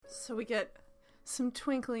So we get some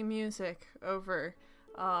twinkly music over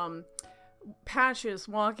Patches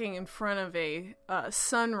walking in front of a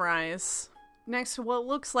sunrise next to what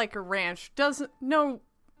looks like a ranch. No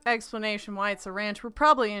explanation why it's a ranch. We're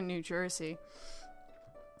probably in New Jersey.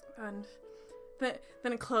 And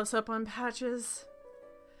then a close-up on Patches.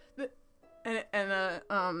 And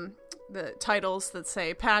the titles that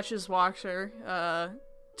say Patches Walker,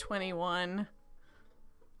 21,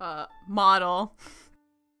 model.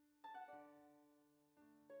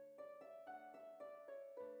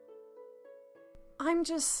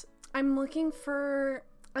 I'm looking for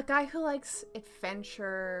a guy who likes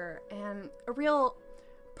adventure and a real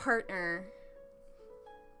partner.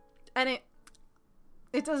 And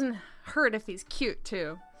it doesn't hurt if he's cute,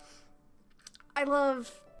 too. I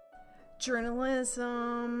love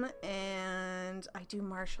journalism, and I do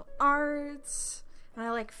martial arts, and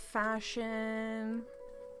I like fashion.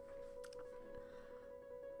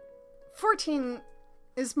 14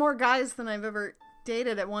 is more guys than I've ever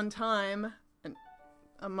dated at one time. And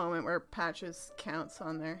a moment where Patches counts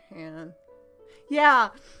on their hand. Yeah,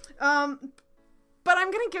 but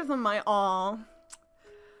I'm gonna give them my all.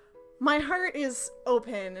 My heart is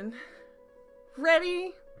open and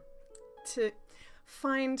ready to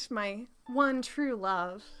find my one true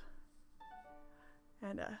love.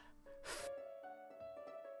 And,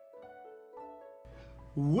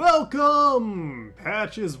 Welcome,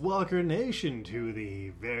 Patches Walker Nation, to the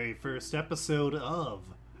very first episode of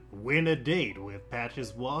Win a Date with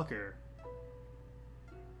Patches Walker.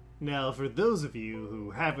 Now, for those of you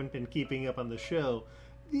who haven't been keeping up on the show,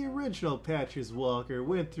 the original Patches Walker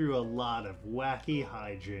went through a lot of wacky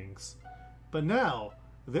hijinks. But now,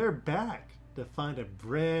 they're back to find a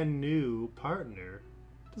brand new partner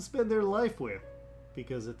to spend their life with.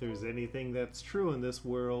 Because if there's anything that's true in this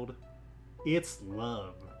world, it's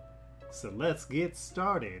love. So let's get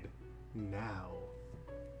started now.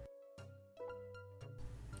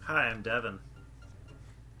 Hi, I'm Devin.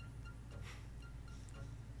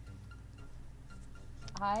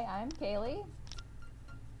 Hi, I'm Kaylee.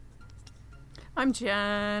 I'm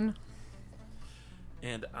Jen.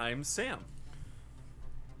 And I'm Sam.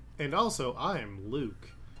 And also, I'm Luke.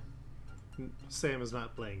 Sam is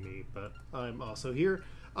not playing me, but I'm also here.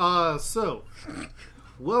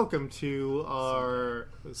 Welcome to our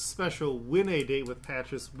special Win a Date with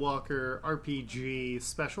Patches Walker RPG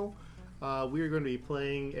special. We are going to be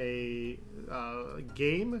playing a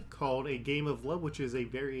game called A Game of Love, which is a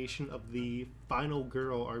variation of the Final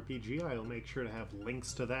Girl RPG. I'll make sure to have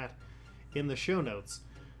links to that in the show notes.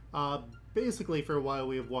 Basically, for a while,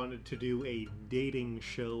 we have wanted to do a dating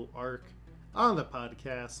show arc on the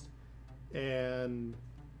podcast, and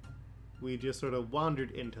we just sort of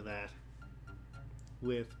wandered into that,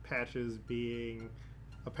 with Patches being,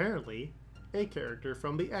 apparently, a character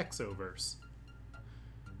from the Exoverse.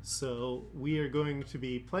 So, we are going to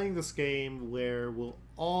be playing this game where we'll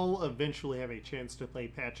all eventually have a chance to play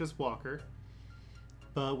Patches Walker,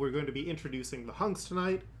 but we're going to be introducing the hunks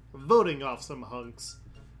tonight, voting off some hunks,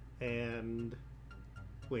 and...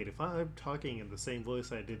 Wait, if I'm talking in the same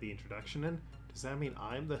voice I did the introduction in, does that mean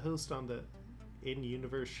I'm the host on the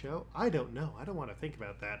in-universe show? I don't know. I don't want to think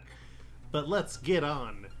about that. But let's get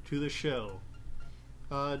on to the show.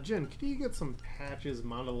 Jen, can you get some Patches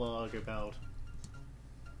monologue about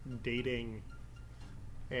dating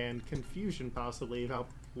and confusion possibly about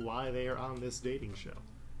why they are on this dating show?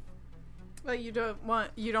 Well, you don't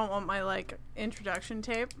want my introduction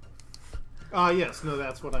tape? Yes, no,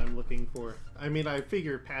 that's what I'm looking for. I mean, I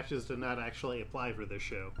figure Patches did not actually apply for this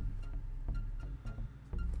show.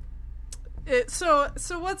 So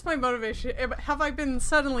what's my motivation? Have I been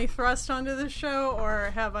suddenly thrust onto this show,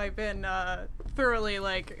 or have I been thoroughly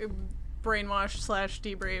brainwashed /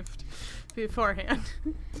 debriefed beforehand?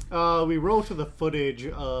 We roll to the footage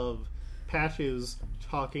of Patches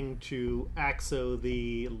talking to Axo,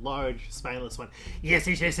 the large, spineless one. Yes,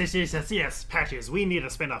 Patches, we need a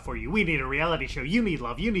spinoff for you. We need a reality show. You need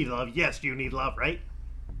love. Yes, you need love, right?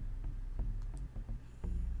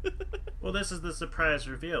 Well, this is the surprise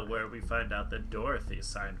reveal where we find out that Dorothy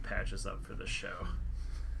signed Patches up for the show.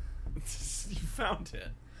 You found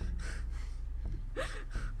it.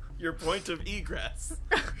 Your point of egress.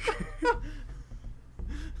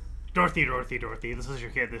 Dorothy, this is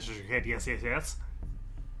your kid, yes.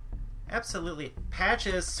 Absolutely.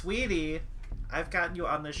 Patches, sweetie, I've gotten you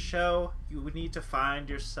on the show. You would need to find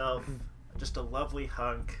yourself just a lovely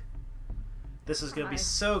hunk. This is going to be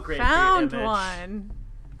so great for your image. Found one.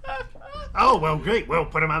 Oh, well, great. We'll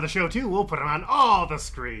put him on the show, too. We'll put him on all the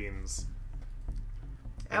screens.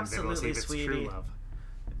 Absolutely, sweetie.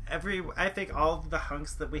 I think all of the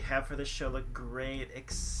hunks that we have for this show look great,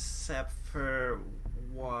 except except for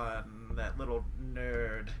one, that little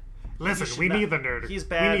nerd. Listen, You should we not- need the nerd. He's We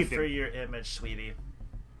bad need for the- your image, sweetie.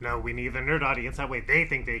 No, we need the nerd audience. That way they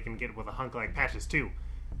think they can get with a hunk like Patches too.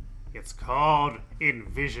 It's called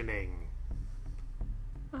envisioning.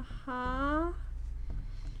 Uh-huh.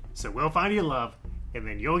 So we'll find you love, and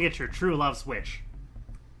then you'll get your true love's wish.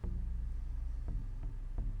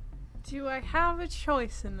 Do I have a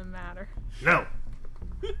choice in the matter? No.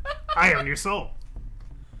 I own your soul.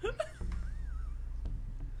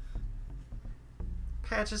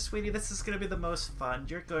 Patches, sweetie, this is going to be the most fun.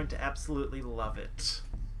 You're going to absolutely love it.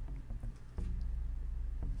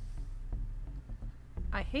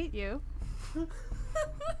 I hate you.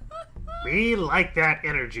 We like that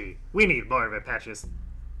energy. We need more of it, Patches.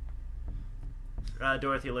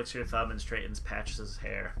 Dorothy licks her thumb and straightens Patches'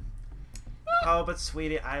 hair. Oh, but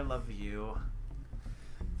sweetie, I love you.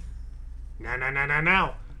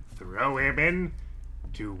 Now. Throw him in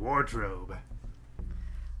to wardrobe.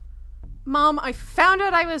 Mom, I found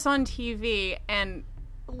out I was on TV and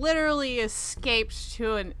literally escaped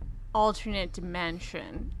to an alternate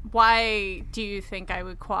dimension. Why do you think I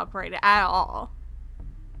would cooperate at all?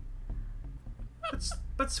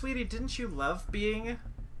 But sweetie, didn't you love being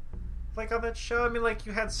like on that show? I mean, like,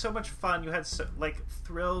 you had so much fun. You had like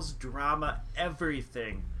thrills, drama,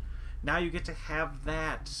 everything. Now you get to have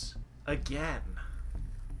that again.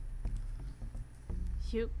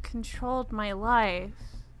 You controlled my life.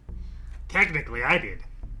 Technically, I did.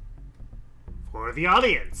 For the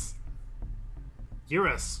audience. You're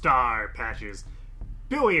a star, Patches.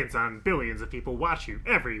 Billions on billions of people watch you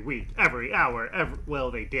every week, every hour,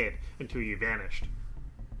 well, they did, until you vanished.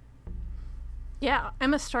 Yeah,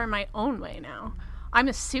 I'm a star in my own way now. I'm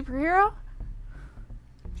a superhero,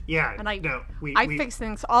 Yeah, and I we fix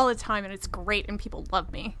things all the time, and it's great, and people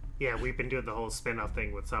love me. Yeah, we've been doing the whole spin-off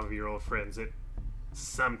thing with some of your old friends. It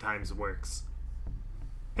sometimes works.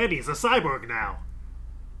 Eddie's a cyborg now.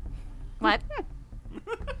 What?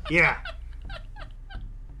 Yeah.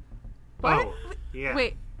 What? Oh, yeah.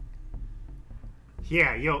 Wait,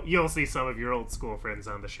 Yeah, you'll see some of your old school friends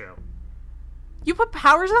on the show. you put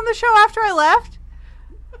Powers on the show after I left?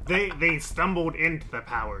 They stumbled into the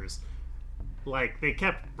powers. Like, they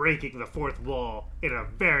kept breaking the fourth wall in a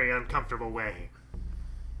very uncomfortable way.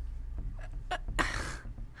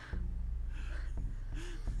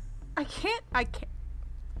 I can't.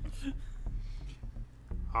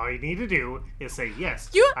 All you need to do is say, yes,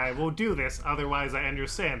 You- I will do this, otherwise I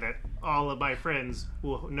understand that all of my friends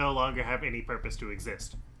will no longer have any purpose to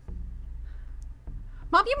exist.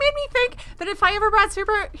 Mom, you made me think that if I ever brought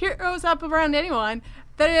superheroes up around anyone,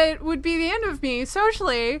 that it would be the end of me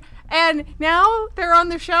socially, and now they're on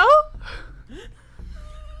the show?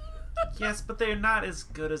 Yes, but they're not as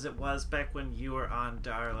good as it was back when you were on,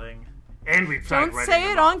 darling. And we've tried Don't writing say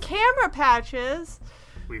them it off. on camera, Patches.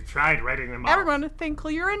 We've tried writing them off. Everyone would think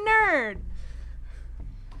you're a nerd.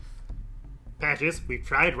 Patches, we've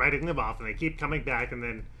tried writing them off, and they keep coming back, and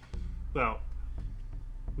then, well,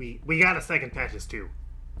 we got a second Patches too.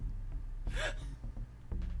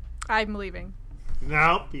 I'm leaving.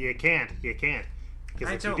 Nope, you can't. 'Cause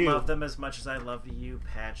I if you don't do, love them as much as I love you,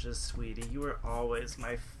 Patches, sweetie. You were always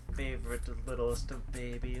my favorite littlest of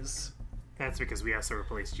babies. That's because we also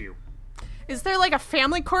replaced you. Is there like a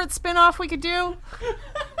family court spinoff we could do?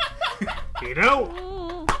 You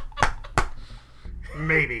know?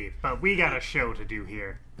 Maybe, but we got a show to do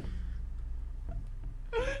here.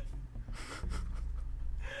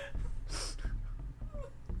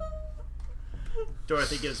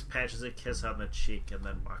 Dorothy gives Patches a kiss on the cheek and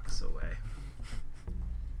then walks away.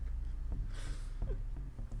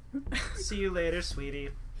 See you later, sweetie.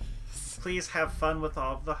 Please have fun with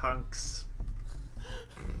all of the hunks.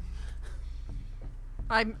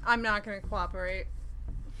 I'm not gonna cooperate.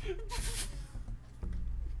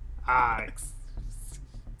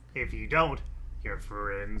 If you don't, your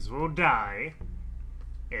friends will die.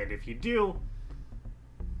 And if you do,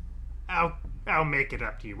 I'll make it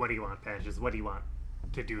up to you. What do you want, Patches? What do you want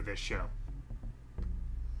to do this show?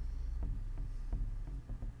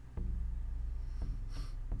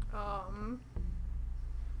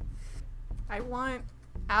 I want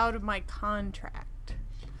out of my contract.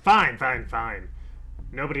 Fine.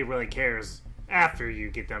 Nobody really cares. After you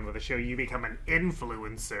get done with the show, you become an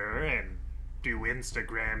influencer and do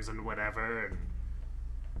Instagrams and whatever, and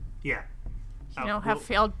yeah. You know, have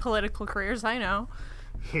failed political careers, I know.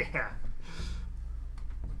 Yeah.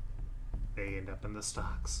 They end up in the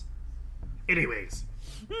stocks. Anyways,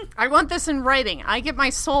 I want this in writing. I get my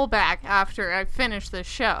soul back after I finish this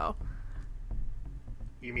show.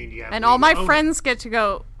 you mean you have And all my legal- friends get to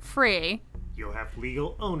go free. You'll have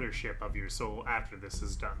legal ownership of your soul after this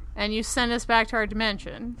is done. And you send us back to our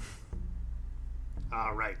dimension.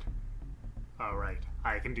 All right.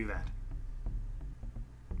 I can do that.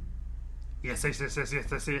 Yes.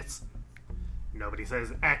 Nobody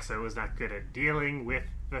says Axo is not good at dealing with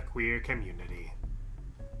the queer community.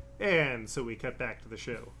 And so we cut back to the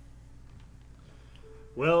show.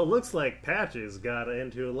 Well, it looks like Patches got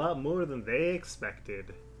into a lot more than they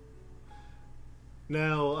expected.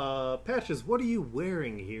 Now, Patches, what are you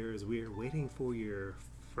wearing here as we're waiting for your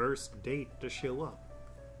first date to show up?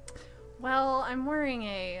 Well, I'm wearing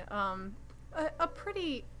a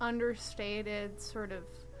pretty understated sort of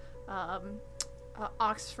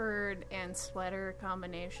Oxford and sweater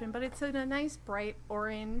combination, but it's in a nice bright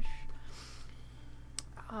orange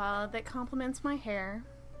that complements my hair.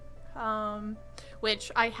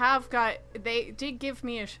 Which I have got. They did give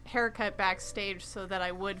me a haircut backstage so that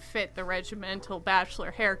I would fit the regimental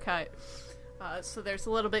bachelor haircut. So there's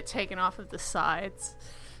a little bit taken off of the sides.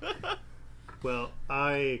 Well,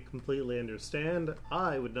 I completely understand.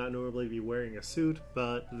 I would not normally be wearing a suit,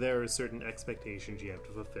 but there are certain expectations you have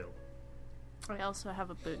to fulfill. I also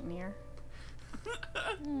have a boutonniere.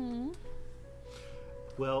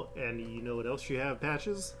 Well, and you know what else you have,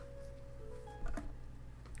 Patches?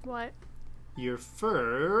 What? Your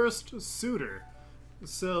first suitor.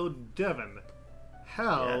 So, Devin,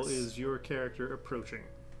 how is your character approaching?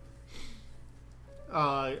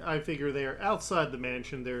 I figure they're outside the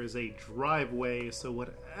mansion. There is a driveway, so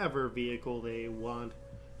whatever vehicle they want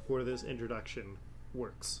for this introduction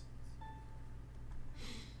works.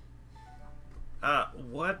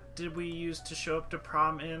 What did we use to show up to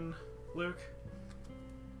prom in, Luke?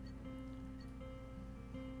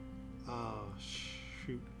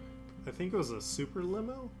 Shoot. I think it was a super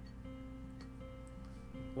limo?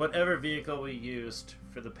 Whatever vehicle we used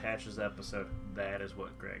for the Patches episode, that is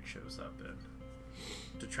what Greg shows up in.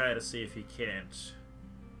 To try to see if he can't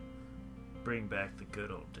bring back the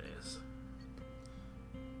good old days.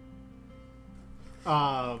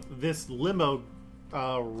 This limo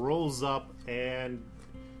rolls up, and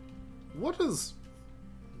what does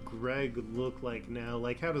Greg look like now?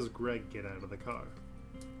 Like, how does Greg get out of the car?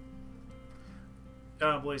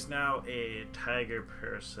 Well, he's now a tiger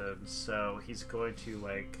person, so he's going to,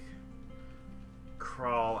 like,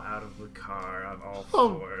 crawl out of the car on all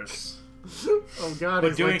fours. Oh god, But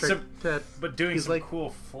he's doing like some like, cool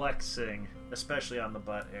flexing, especially on the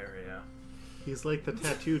butt area. he's like the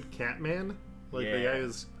tattooed Catman. Like the Yeah. guy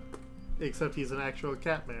who's, except he's an actual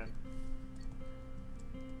Catman.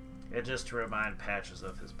 And just to remind Patches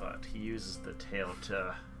of his butt, he uses the tail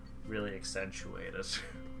to really accentuate it.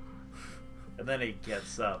 And then he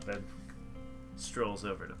gets up and strolls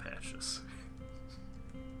over to Patches.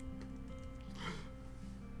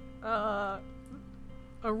 A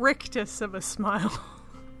rictus of a smile.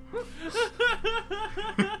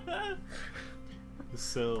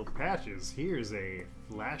 So, Patches, here's a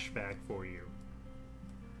flashback for you.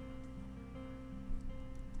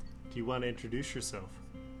 Do you want to introduce yourself?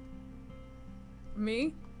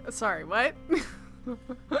 Me? Sorry, what?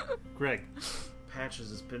 Greg.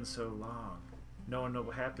 Patches, it's been so long. No one know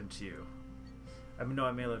what happened to you. I mean, no,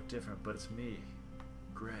 I may look different, but it's me,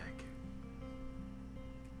 Greg.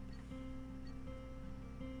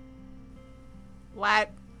 What?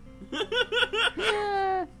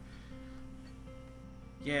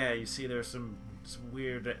 Yeah, you see, there's some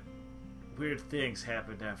weird things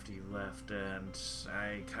happened after you left, and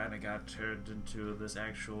I kind of got turned into this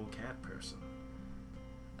actual cat person.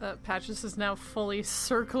 Patches is now fully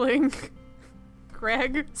circling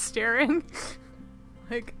Greg, staring.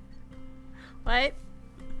 Like, what?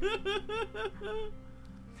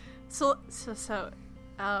 So,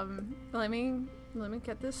 let me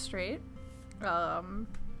get this straight.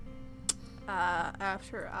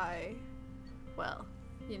 After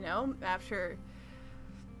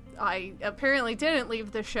I apparently didn't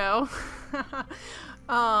leave the show,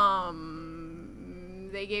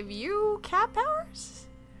 they gave you cat powers?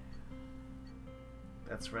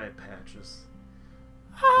 That's right, Patches.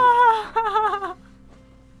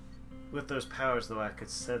 With those powers, though, I could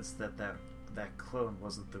sense that clone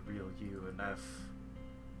wasn't the real you, and I've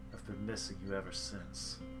been missing you ever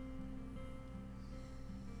since.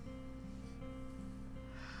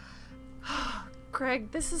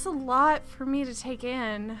 Greg, this is a lot for me to take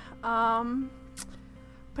in. But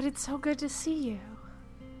it's so good to see you.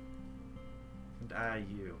 And I,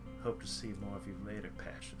 you, hope to see more of you later,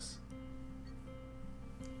 Patches.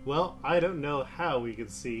 Well, I don't know how we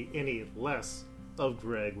could see any less of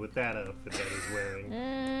Greg with that outfit that he's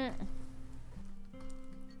wearing.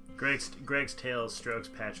 Greg's tail strokes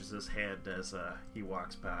Patches' hand as he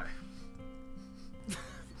walks by.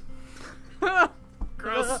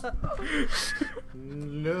 Gross.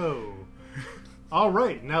 No. All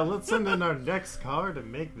right, now let's send in our next car to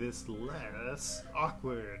make this less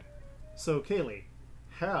awkward. So, Kaylee,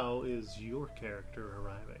 how is your character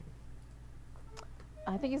arriving?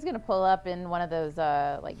 I think he's gonna pull up in one of those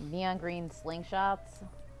like neon green slingshots.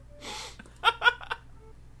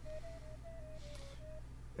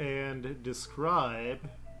 And describe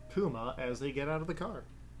Puma as they get out of the car.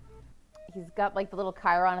 He's got like the little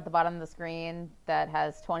chyron at the bottom of the screen that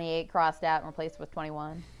has 28 crossed out and replaced with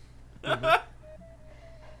 21.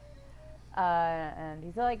 And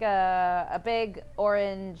he's like a big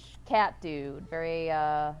orange cat dude, very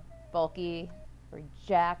bulky, very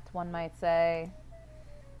jacked, one might say.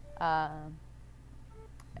 I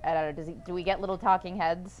don't know. Do we get little talking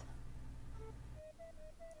heads?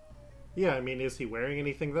 Yeah, I mean, is he wearing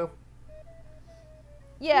anything, though?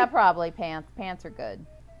 Yeah, probably pants. Pants are good.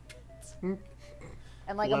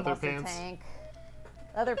 And like Leather a muscle pants. tank.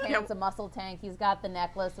 Leather pants, a muscle tank. He's got the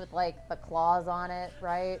necklace with like the claws on it,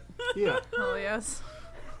 right? Yeah. Oh, yes.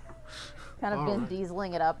 Kind of All Vin right.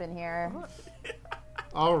 Dieseling it up in here.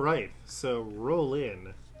 All right, so roll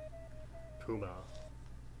in Puma.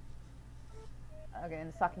 Okay,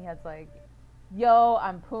 and the talking head's like, "Yo,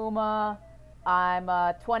 I'm Puma. I'm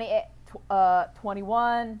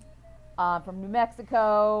 21. From New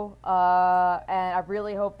Mexico, and I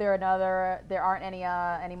really hope there aren't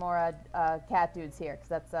any more cat dudes here,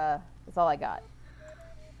 because that's all I got."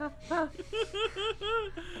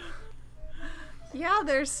 Yeah,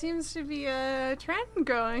 there seems to be a trend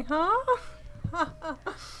going, huh?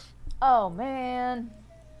 Oh man.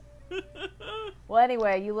 Well,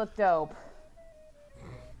 anyway, you look dope.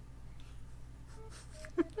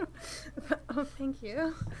 Oh, thank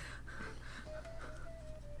you.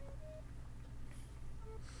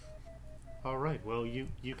 All right, well, you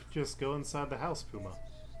could just go inside the house, Puma.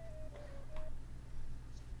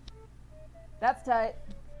 That's tight.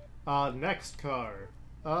 Next car.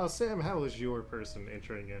 Sam, how is your person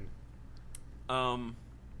entering in?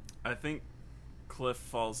 I think Cliff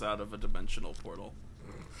falls out of a dimensional portal.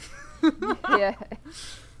 Yeah.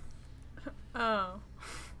 Oh.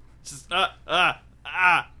 Just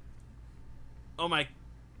oh my,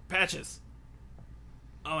 Patches.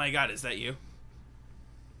 Oh my God, is that you?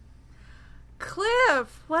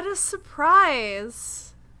 Cliff, what a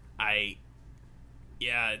surprise.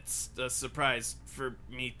 Yeah, it's a surprise for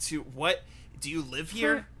me too. What? Do you live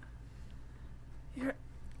here?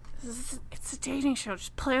 It's a dating show.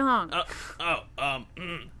 Just play along.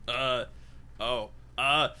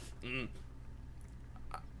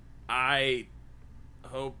 I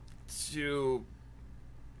hope to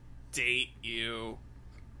date you.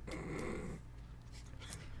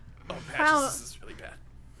 Oh, Patches, Wow. this is really bad.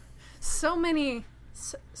 So many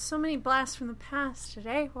blasts from the past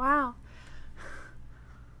today. Wow.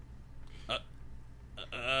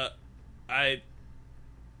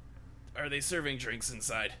 Are they serving drinks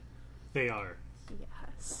inside? They are.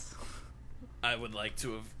 Yes. I would like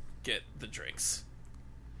to get the drinks.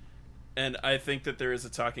 And I think that there is a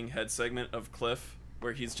talking head segment of Cliff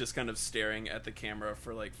where he's just kind of staring at the camera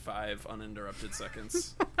for like 5 uninterrupted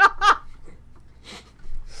seconds.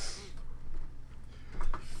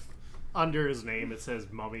 Under his name, it says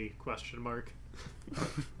 "Mummy?" ?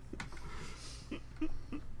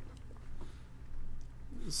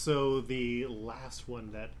 So the last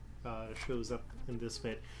one that shows up in this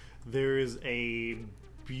bit, there is a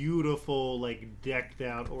beautiful, like, decked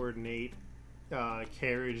out, ornate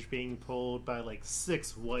carriage being pulled by like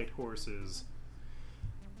 6 white horses,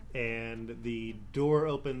 and the door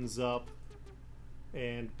opens up,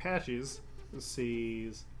 and Patches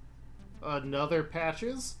sees another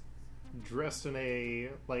Patches dressed in a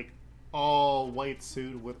like all white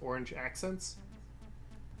suit with orange accents.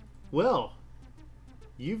 Well,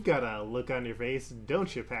 you've got a look on your face,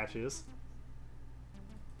 don't you, Patches?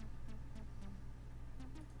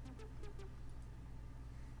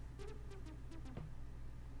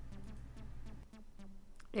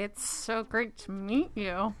 It's so great to meet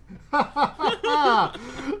you.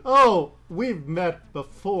 Oh, we've met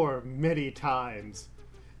before many times.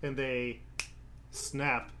 And they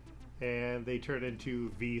snap, and they turn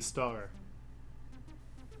into V-Star.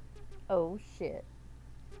 Oh shit.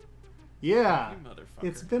 Yeah, You motherfucker.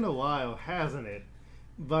 it's been a while, hasn't it?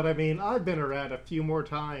 But I mean, I've been around a few more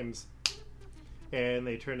times. And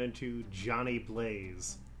they turn into Johnny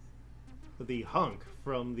Blaze, the hunk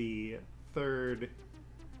from the 3rd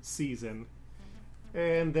season.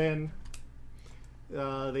 And then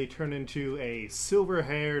they turn into a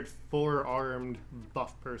silver-haired, 4-armed,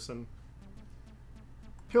 buff person.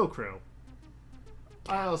 Pilcrow.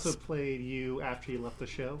 I also played you after you left the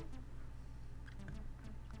show.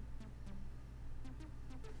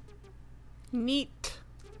 Neat.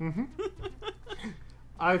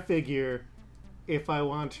 I figure if I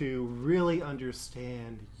want to really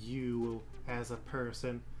understand you as a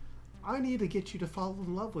person, I need to get you to fall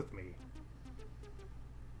in love with me.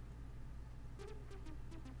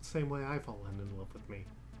 Same way I've fallen in love with me.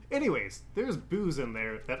 Anyways, there's booze in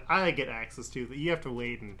there that I get access to that you have to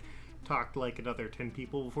wait and talk to like another 10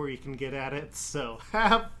 people before you can get at it, so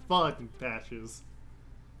have fun, Patches.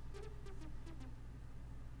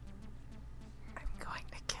 I'm going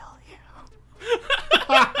to kill you.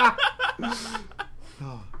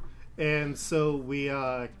 And so we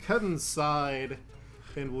cut inside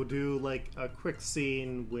and we'll do like a quick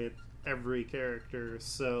scene with every character.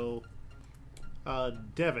 So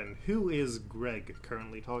Devin, who is Greg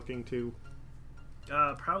currently talking to?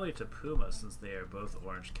 Probably to Puma, since they are both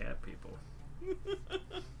orange cat people.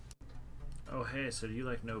 Oh, hey, so do you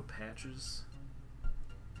like know Patches?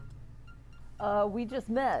 We just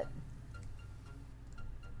met.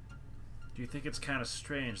 Do you think it's kind of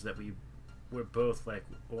strange that we're both like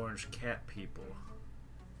orange cat people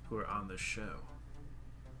who are on this show?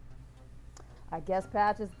 I guess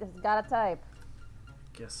Patches has got a type.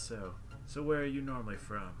 Guess so. So where are you normally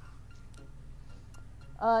from?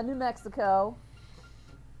 New Mexico.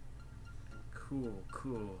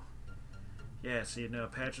 Cool. Yeah, so you know,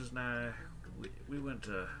 Patches and I, we went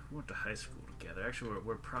to high school together. Actually,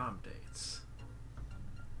 we're prom dates.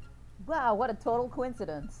 Wow, what a total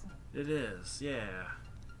coincidence. It is, yeah.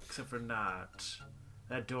 Except for not.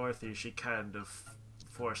 That Dorothy, she kind of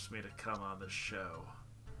forced me to come on the show.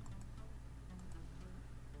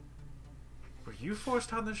 Were you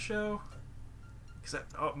forced on the show? Because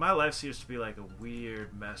my life seems to be like a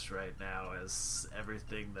weird mess right now, as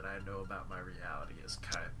everything that I know about my reality is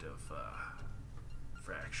kind of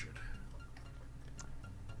fractured.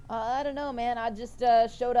 I don't know, man. I just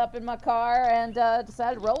showed up in my car and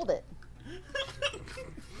decided to roll it.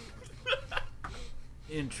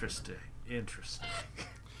 Interesting.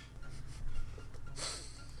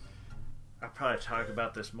 I'll probably talk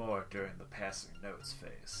about this more during the passing notes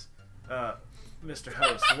phase. Mr.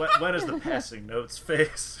 Host, when is the passing notes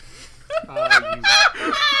phase?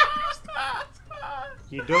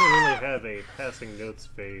 You don't really have a passing notes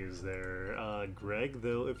phase there, Greg,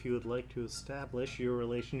 though if you would like to establish your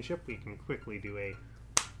relationship, we can quickly do a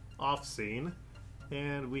off scene,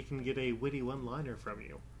 and we can get a witty one-liner from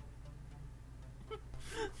you.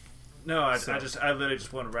 No, I literally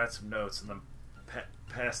just want to write some notes and then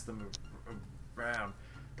pass them around.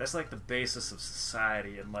 That's like the basis of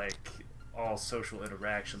society and like all social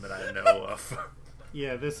interaction that I know of.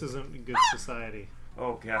 Yeah, this isn't good society.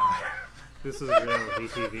 Oh god. This is reality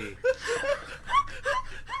TV.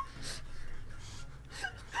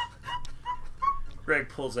 Greg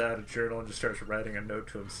pulls out a journal and just starts writing a note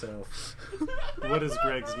to himself. What does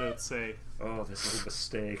Greg's note say? Oh, this is a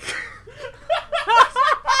mistake.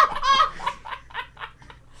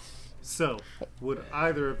 So, would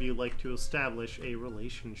either of you like to establish a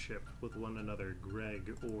relationship with one another,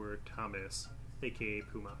 Greg or Thomas, aka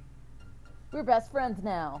Puma? We're best friends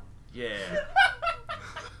now. Yeah.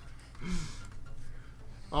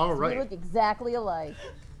 All We right. look exactly alike.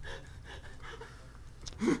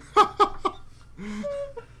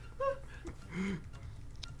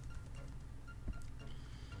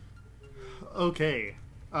 Okay.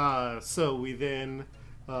 So we then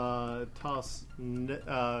toss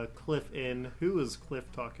Cliff in. Who is Cliff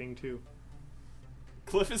talking to?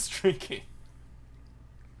 Cliff is drinking.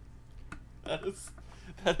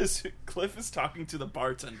 That is Cliff is talking to the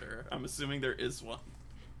bartender. I'm assuming there is one.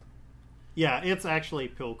 Yeah, it's actually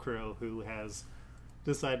Pilcrow who has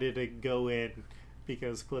decided to go in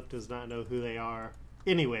because Cliff does not know who they are.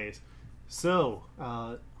 Anyways, so,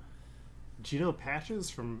 do you know Patches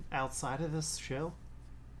from outside of this show?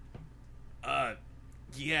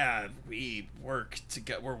 Yeah, we work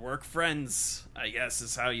together. We're work friends, I guess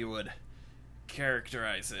is how you would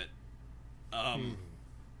characterize it.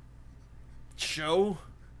 Show?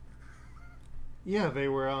 Yeah, they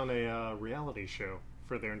were on a reality show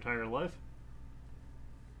for their entire life.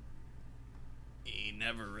 He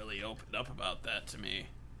never really opened up about that to me.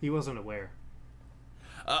 He wasn't aware.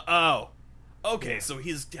 Oh. Okay, Yeah. so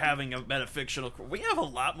he's having a metafictional... We have a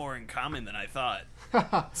lot more in common than I thought.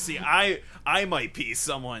 See, I might be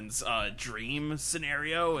someone's dream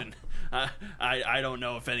scenario, and I don't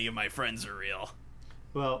know if any of my friends are real.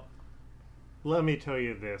 Well, let me tell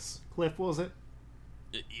you this. Cliff, was it?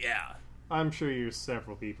 Yeah. I'm sure you're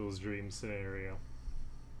several people's dream scenario.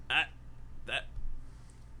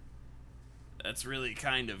 That's really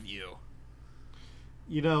kind of you.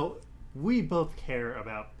 You know, we both care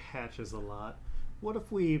about Patches a lot. What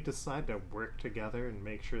if we decide to work together and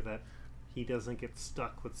make sure that he doesn't get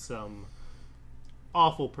stuck with some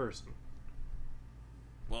awful person.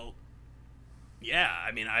 Well, yeah,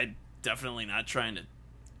 I mean, I'm definitely not trying to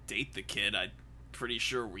date the kid. I'm pretty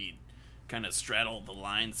sure we kind of straddle the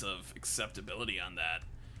lines of acceptability on that.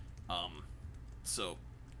 So,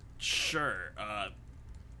 sure.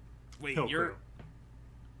 Wait, Pilgrim. you're...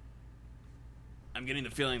 I'm getting the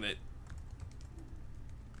feeling that...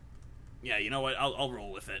 Yeah, you know what? I'll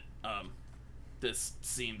roll with it. This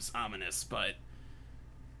seems ominous, but...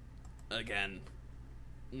 Again,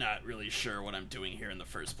 not really sure what I'm doing here in the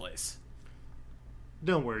first place.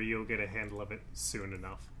 Don't worry, you'll get a handle of it soon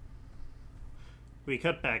enough. We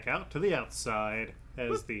cut back out to the outside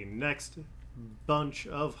as the next bunch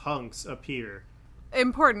of hunks appear.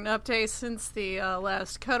 Important update since the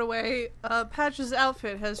last cutaway. Patch's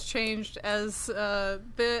outfit has changed as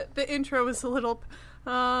the intro was a little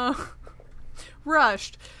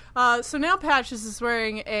rushed. So now Patches is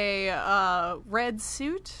wearing a red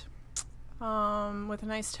suit with a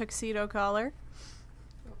nice tuxedo collar.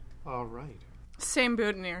 All right. Same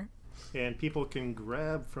boutonniere. And people can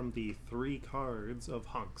grab from the 3 cards of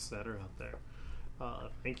hunks that are out there.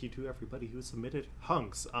 Thank you to everybody who submitted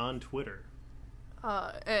hunks on Twitter.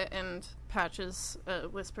 And Patches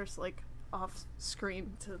whispers like off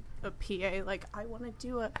screen to a PA, like, I want to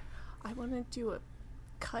do a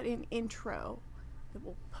cut-in intro that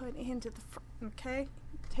we'll put into the okay?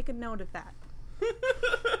 Take a note of that.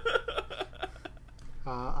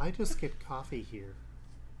 I just get coffee here.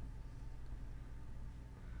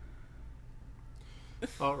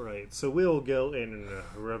 Alright, so we'll go in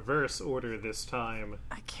reverse order this time.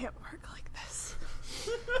 I can't work like this.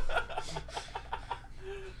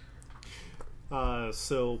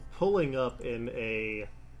 So pulling up in a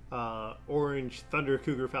orange Thunder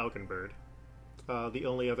Cougar Falcon Bird. The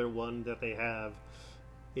only other one that they have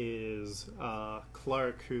is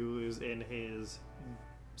Clark, who is in his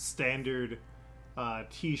standard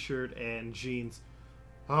t-shirt and jeans.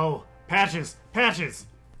 Oh, Patches! Patches!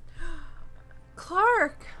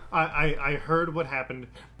 Clark! I heard what happened.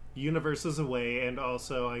 Universe is away, and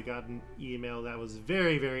also I got an email that was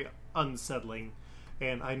very, very unsettling,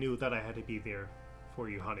 and I knew that I had to be there for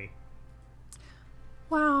you, honey.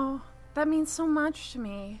 Wow, that means so much to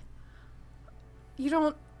me. You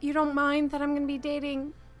don't mind that I'm gonna be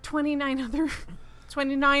dating 29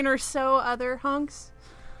 or so other hunks?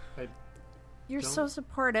 You're so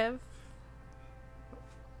supportive.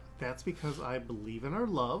 That's because I believe in our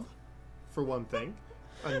love, for one thing.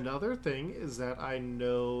 Another thing is that I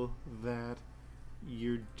know that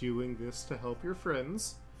you're doing this to help your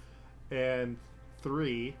friends. And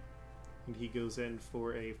 3, and he goes in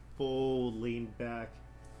for a full lean back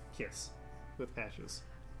kiss with Patches.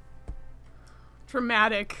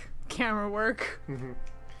 Dramatic camera work.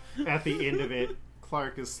 At the end of it,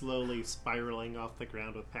 Clark is slowly spiraling off the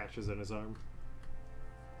ground with Patches in his arm.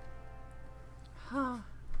 I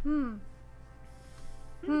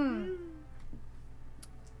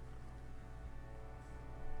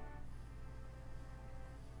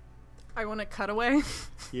want to cut away.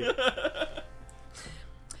 Yeah.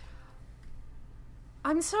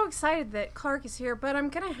 I'm so excited that Clark is here, but I'm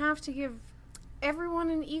gonna have to give everyone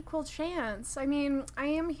an equal chance. I mean, I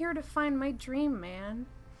am here to find my dream man.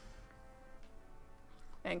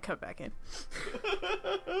 And cut back in.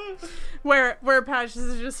 where Patches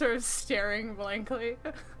is just sort of staring blankly.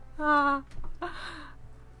 Well,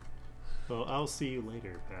 I'll see you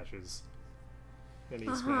later, Patches. And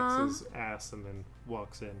he smacks his ass and then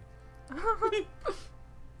walks in.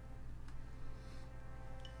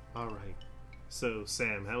 Alright. So,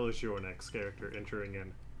 Sam, how is your next character entering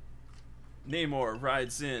in? Namor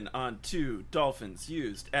rides in on 2 dolphins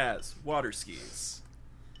used as water skis.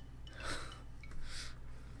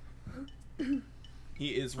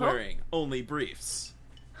 He is wearing only briefs.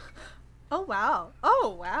 Oh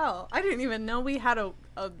wow. I didn't even know we had a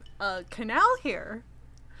canal here.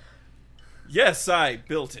 Yes, I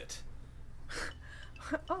built it.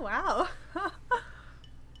 Oh wow.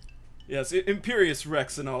 Yes, Imperious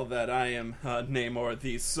Rex and all that. I am Namor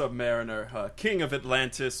the Submariner, King of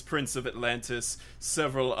Atlantis, Prince of Atlantis,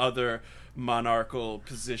 several other monarchical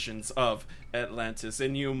positions of Atlantis,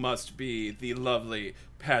 and you must be the lovely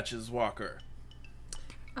Patches Walker.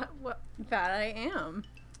 Well, that I am.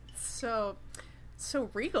 So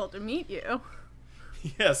regal to meet you.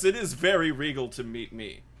 Yes, it is very regal to meet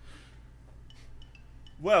me.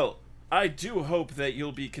 Well, I do hope that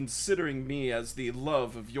you'll be considering me as the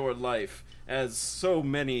love of your life, as so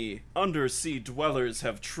many undersea dwellers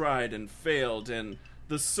have tried and failed, and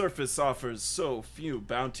the surface offers so few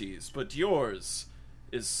bounties, but yours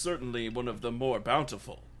is certainly one of the more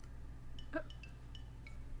bountiful.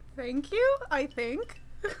 Thank you, I think.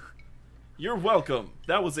 You're welcome.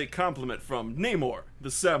 That was a compliment from Namor, the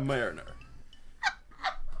Submariner.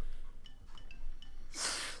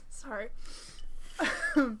 Sorry.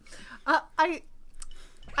 I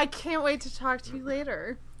can't wait to talk to you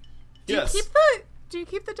later. Yes. Do you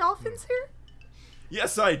keep the dolphins here?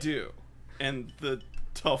 Yes, I do. And the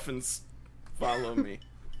dolphins follow me.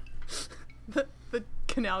 The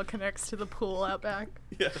canal connects to the pool out back.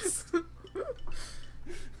 Yes.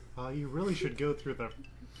 You really should go through the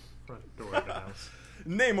front door of the house.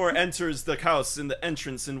 Namor enters the house in the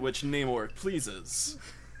entrance in which Namor pleases.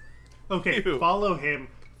 Okay, Ew. follow him.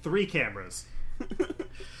 3 cameras.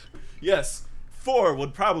 Yes, 4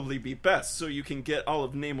 would probably be best so you can get all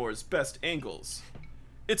of Namor's best angles.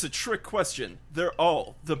 It's a trick question. They're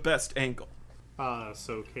all the best angle.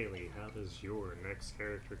 So Kaylee, how does your next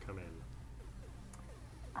character come in?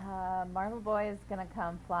 Marvel Boy is gonna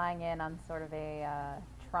come flying in on sort of a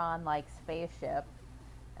Tron-like spaceship,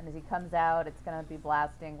 and as he comes out, it's gonna be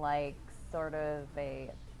blasting like sort of a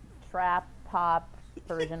trap pop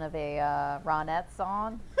version of a Ronette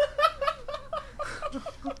song.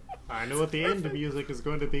 I know what the end music is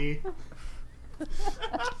going to be.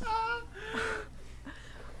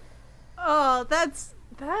 Oh, that's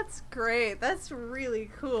great. That's really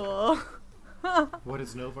cool. What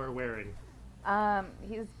is Novar wearing?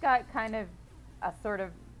 He's got kind of a sort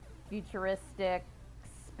of futuristic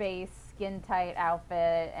space skin-tight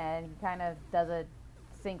outfit, and he kind of does a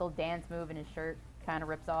single dance move and his shirt kind of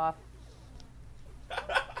rips off.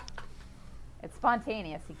 It's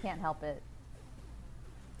spontaneous. He can't help it.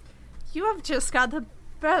 You have just got the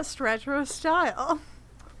best retro style.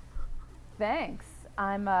 Thanks.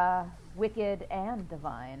 I'm wicked and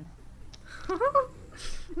divine.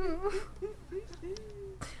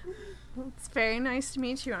 It's very nice to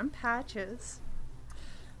meet you. I'm Patches.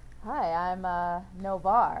 Hi, I'm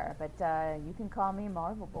Novar, but you can call me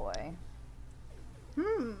Marvel Boy.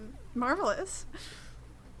 Marvelous.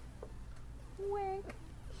 Wink.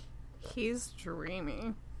 He's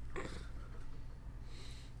dreamy.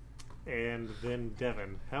 And then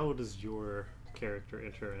Devin, how does your character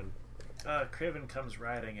enter in? Craven comes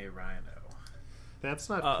riding a rhino. That's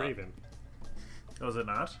not Craven. Oh, is it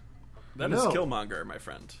not? That is No. Killmonger, my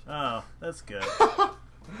friend. Oh, that's good.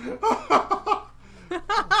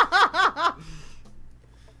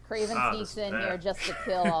 Craven Ah, sneaks this in bad. here just to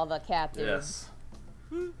kill all the cat dudes.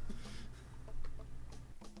 Yes.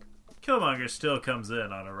 Killmonger still comes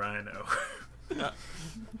in on a rhino. One of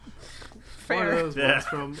Fair. those Yeah. ones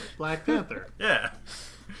from Black Panther. Yeah.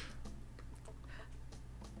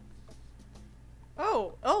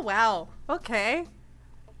 Oh wow. Okay.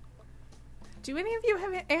 Do any of you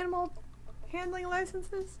have animal handling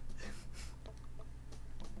licenses?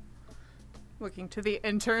 Looking to the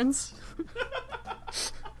interns.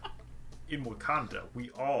 In Wakanda,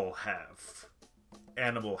 we all have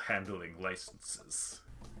animal handling licenses.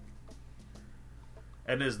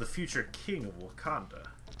 And as the future king of Wakanda,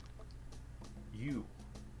 you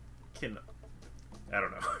can... I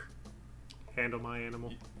don't know. Handle my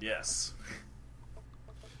animal. Yes.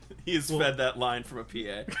 He's fed that line from a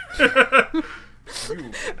PA. You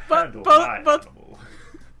can handle my both- animal.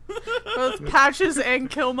 Both Patches and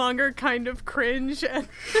Killmonger kind of cringe and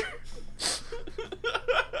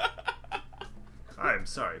I'm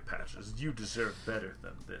sorry, Patches. You deserve better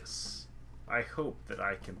than this. I hope that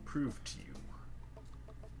I can prove to you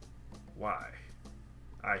why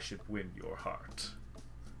I should win your heart.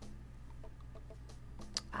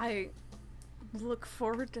 I look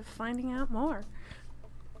forward to finding out more.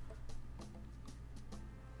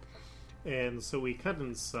 And so we cut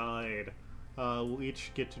inside. We'll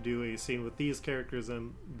each get to do a scene with these characters,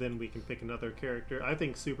 and then we can pick another character. I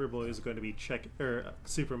think Superman is going to be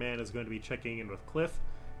checking in with Cliff.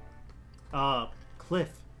 Cliff,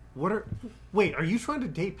 wait, are you trying to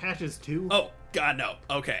date Patches too? Oh, God, no.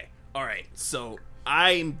 Okay. Alright, so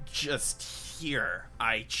I'm just here.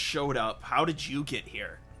 I showed up. How did you get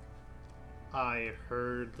here? I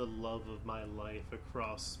heard the love of my life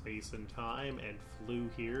across space and time and flew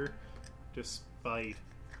here, despite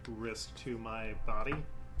risk to my body.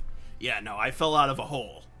 Yeah, no, I fell out of a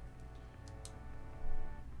hole.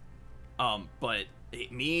 But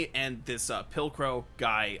me and this Pilcrow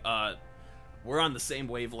guy, we're on the same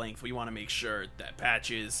wavelength. We want to make sure that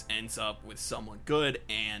Patches ends up with someone good,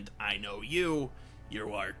 and I know you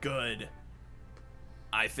are good.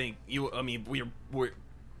 I think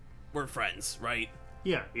we're friends, right?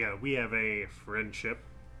 Yeah, we have a friendship.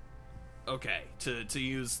 Okay, to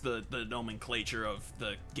use the nomenclature of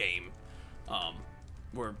the game,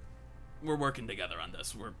 we're working together on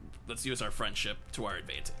this. Let's use our friendship to our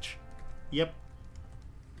advantage. Yep.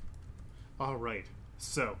 All right.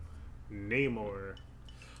 So, Namor.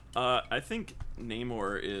 I think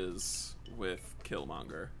Namor is with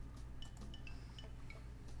Killmonger.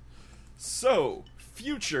 So,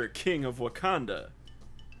 future King of Wakanda.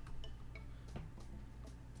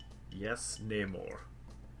 Yes, Namor.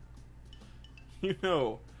 You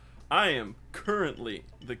know, I am currently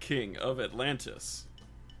the King of Atlantis.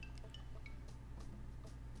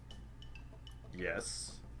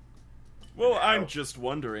 Yes. Well, How? I'm just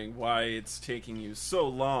wondering why it's taking you so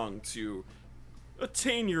long to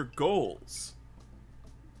attain your goals.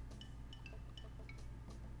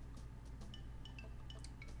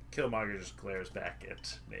 Killmonger just glares back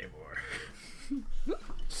at Namor.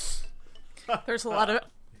 There's a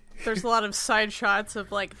lot of side shots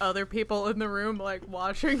of like other people in the room like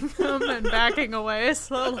watching them and backing away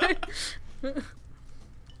slowly.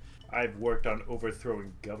 I've worked on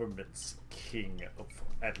overthrowing governments, King of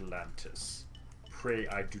Atlantis. Pray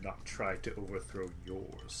I do not try to overthrow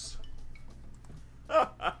yours.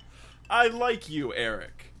 I like you,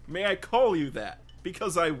 Eric. May I call you that?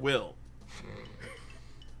 Because I will.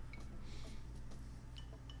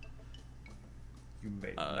 You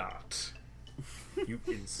may not. You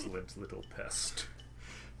insolent little pest.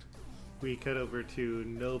 We cut over to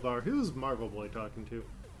Novar. Who's Marvel Boy talking to?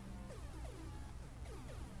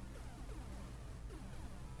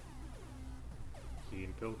 He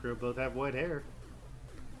and Pilcrow both have white hair.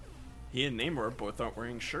 He and Namor both aren't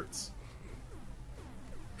wearing shirts.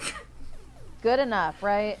 Good enough,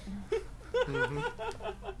 right?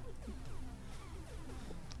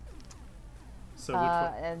 So which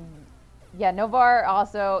one? And yeah, Novar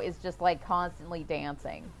also is just like constantly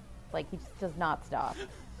dancing. Like he just does not stop.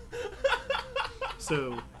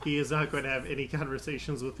 So he is not going to have any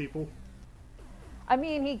conversations with people? I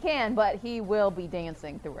mean, he can, but he will be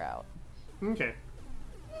dancing throughout. Okay.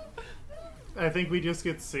 I think we just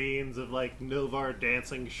get scenes of like Novar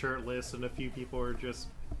dancing shirtless and a few people are just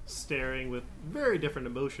staring with very different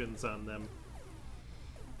emotions on them.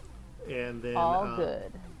 And then All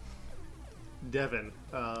good. Devin,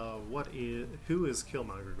 who is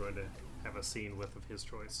Killmonger going to have a scene with of his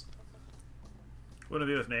choice? Would it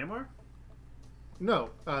be with Namor? No,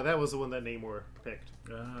 that was the one that Namor picked.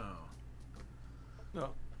 Oh, No.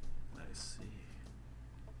 I see.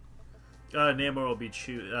 Namor will be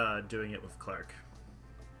doing it with Clark.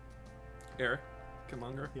 Eric?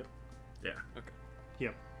 Killmonger? Yep. Yeah. Okay.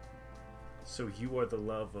 Yep. So you are the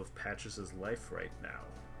love of Patches' life right now.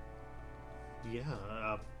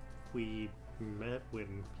 Yeah, we met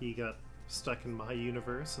when he got stuck in my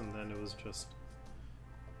universe, and then it was just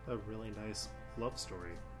a really nice love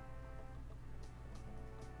story.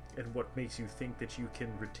 And what makes you think that you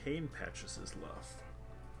can retain Patches'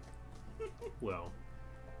 love? Well,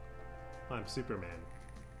 I'm Superman.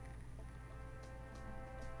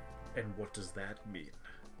 And what does that mean?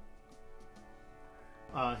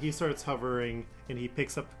 He starts hovering, and he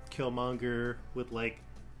picks up Killmonger with like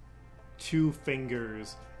 2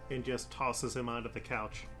 fingers and just tosses him onto the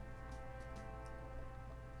couch.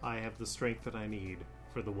 I have the strength that I need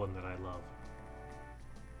for the one that I love.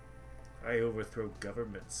 I overthrow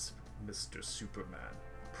governments, Mr. Superman.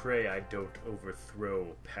 Pray I don't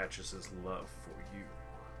overthrow Patches' love for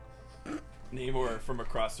you. Namor from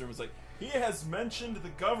across the room was like, he has mentioned the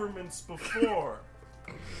governments before.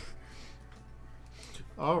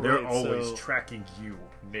 All They're right, always so, tracking you,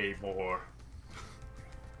 Namor.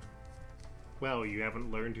 well, you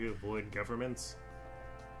haven't learned to avoid governments?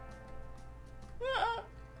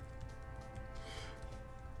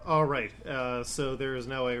 All right, so there is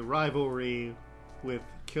now a rivalry with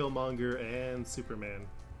Killmonger and Superman.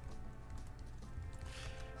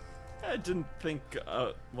 I didn't think.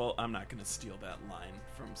 Well, I'm not gonna steal that line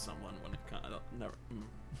from someone when it comes. Never. You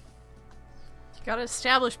gotta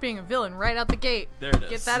establish being a villain right out the gate. There it is.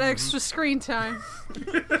 Get that extra screen time.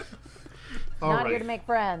 All Not right, here to make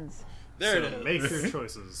friends. There so it is. make your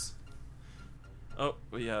choices. Oh,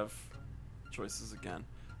 we have choices again.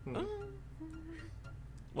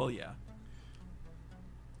 Well, yeah.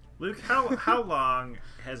 Luke, how long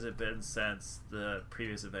has it been since the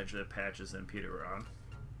previous adventure that Patches and Peter were on?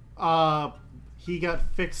 He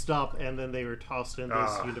got fixed up, and then they were tossed in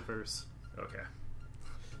this universe. Okay.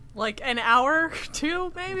 Like an hour,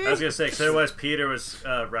 2, maybe? I was gonna say, because otherwise Peter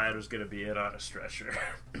Ryan was gonna be in on a stretcher.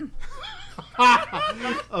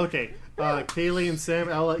 Okay, Kaylee and Sam,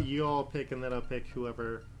 I'll let you all pick, and then I'll pick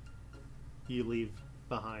whoever you leave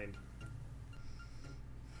behind.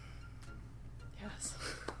 Yes.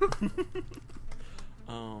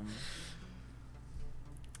 Well,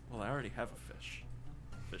 I already have a fish.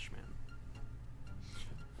 Fishman.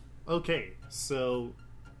 Okay, so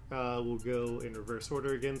We'll go in reverse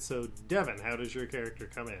order again. So, Devin, how does your character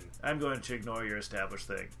come in? I'm going to ignore your established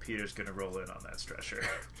thing. Peter's going to roll in on that stretcher.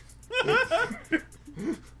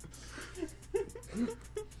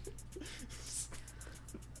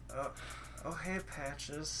 Oh, hey,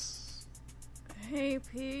 Patches. Hey,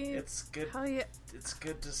 Pete. It's good. How you? It's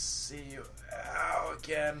good to see you. Ow,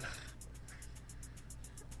 again.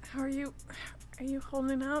 How are you? Are you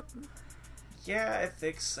holding up? Yeah, I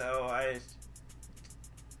think so. I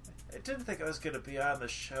didn't think I was going to be on the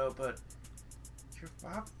show, but your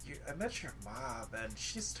mom. I met your mom, and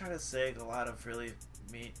she started saying a lot of really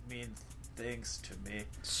mean things to me.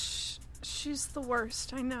 She's the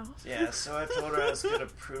worst, I know. Yeah, so I told her I was going to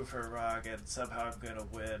prove her wrong, and somehow I'm going to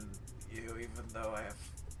win you, even though I have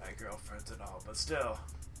my girlfriends and all, but still.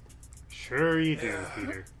 Sure you do,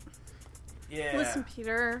 Peter. Yeah. Listen,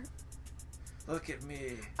 Peter. Look at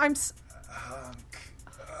me. Hunk.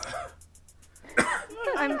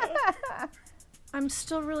 I'm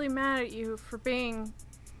still really mad at you for being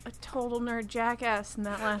a total nerd jackass in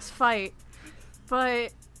that last fight,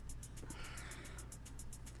 but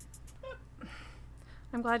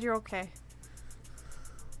I'm glad you're okay.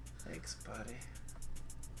 Thanks, buddy.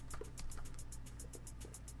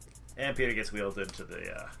 And Peter gets wheeled into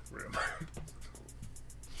the room.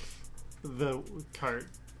 The cart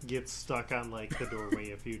gets stuck on, like, the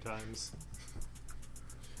doorway a few times.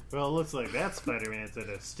 Well, it looks like that Spider-Man's in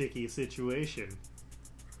a sticky situation.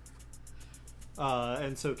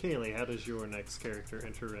 And so, Kaylee, how does your next character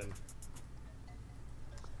enter in?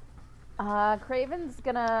 Craven's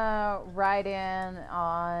gonna ride in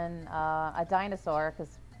on a dinosaur,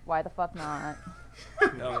 because why the fuck not?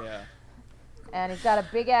 Oh, yeah. And he's got a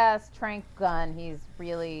big-ass trank gun. He's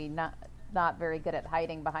really not very good at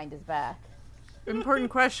hiding behind his back. Important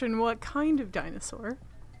question, what kind of dinosaur?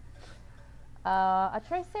 A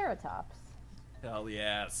Triceratops. Hell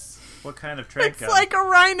yes. What kind of trank It's gun? like a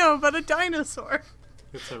rhino, but a dinosaur.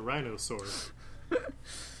 It's a rhinosaur.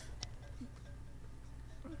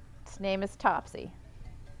 Its name is Topsy.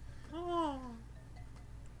 Oh.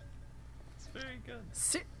 It's very good.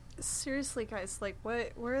 Seriously, guys, like,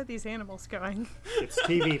 where are these animals going? It's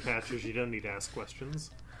TV, Patches. You don't need to ask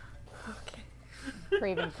questions. Okay.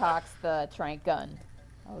 Craven cocks the trank gun.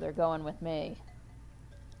 Oh, they're going with me.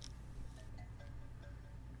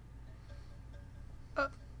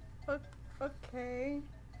 Okay.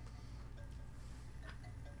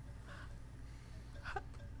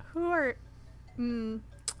 Who are...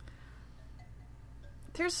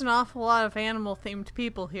 There's an awful lot of animal-themed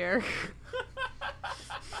people here.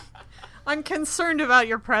 I'm concerned about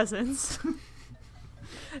your presence.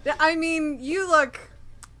 I mean, you look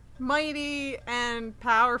mighty and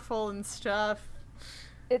powerful and stuff.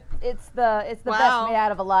 It's the Wow. best made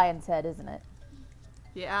out of a lion's head, isn't it?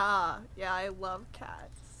 Yeah, I love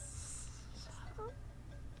cats.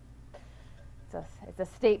 It's a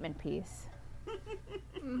statement piece.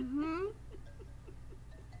 Mm-hmm.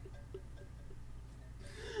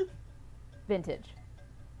 Vintage.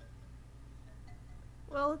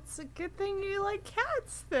 Well, it's a good thing you like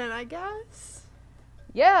cats then, I guess.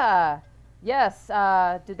 Yeah. Yes.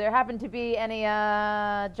 Did there happen to be any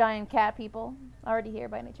giant cat people already here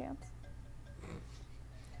by any chance?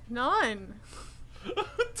 None.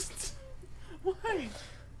 Why?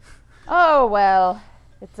 Oh well.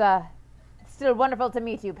 It's still wonderful to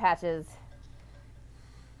meet you, Patches.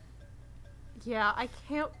 Yeah, I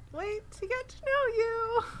can't wait to get to know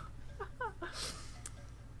you.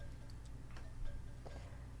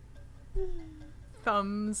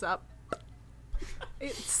 Thumbs up.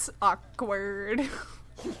 It's awkward.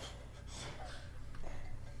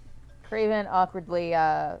 Craven awkwardly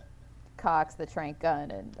cocks the trank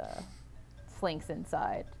gun and slinks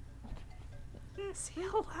inside. Is he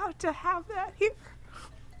allowed to have that here?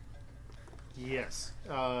 Yes.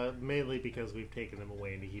 Mainly because we've taken them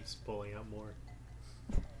away and he keeps pulling out more.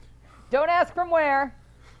 Don't ask from where.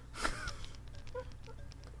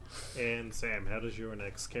 And Sam, how does your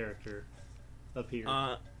next character appear?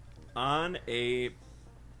 On a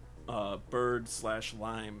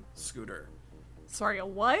bird/lime scooter. Sorry, a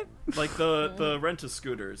what? Like the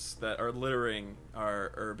rent-a-scooters that are littering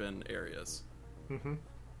our urban areas. Mm-hmm.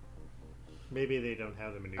 Maybe they don't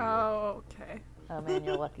have them in New York. Oh, okay. Oh man,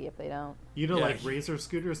 you're lucky if they don't. You know, Yeah. like Razor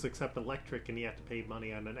scooters, except electric, and you have to pay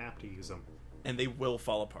money on an app to use them. And they will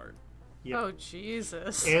fall apart. Yep. Oh,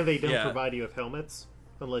 Jesus. And they don't Yeah. provide you with helmets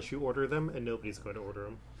unless you order them, and nobody's going to order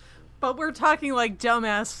them. But we're talking like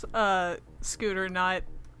dumbass scooter, not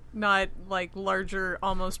like larger,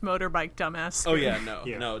 almost motorbike dumbass scooter. Oh yeah, no,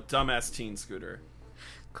 Yeah. no, dumbass teen scooter.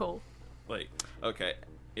 Cool. Like, okay,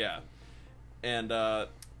 yeah. And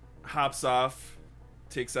hops off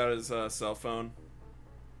takes out his cell phone.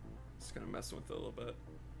 Just kind of messing with it a little bit.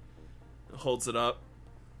 Holds it up.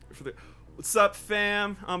 What's up,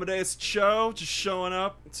 fam? Amadeus Cho, just showing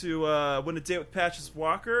up to win a date with Patches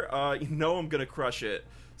Walker. You know I'm gonna crush it.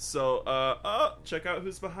 So, check out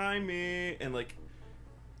who's behind me. And, like,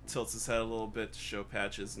 tilts his head a little bit to show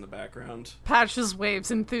Patches in the background. Patches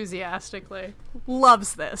waves enthusiastically.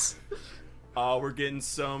 Loves this. Oh, we're getting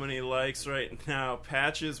so many likes right now.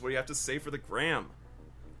 Patches, what do you have to say for the gram?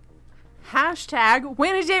 Hashtag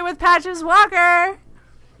win a date with Patches Walker.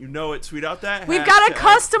 You know it. Tweet out that We've hashtag. got a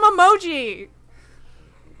custom emoji.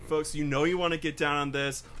 Folks, you know you want to get down on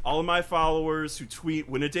this. All of my followers who tweet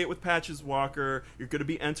win a date with Patches Walker, you're going to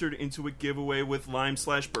be entered into a giveaway with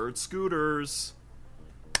Lime/Bird scooters.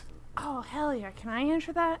 Oh, hell yeah. Can I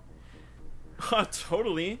enter that?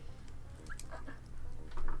 Totally.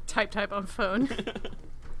 Type on phone.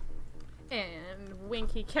 And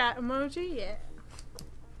winky cat emoji, yeah.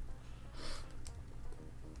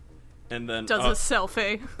 And then Does a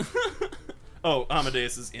selfie. oh,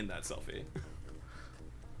 Amadeus is in that selfie.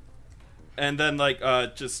 And then, like,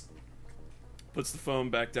 just puts the phone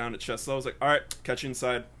back down at chest level. I was like, alright, catch you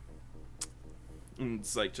inside. And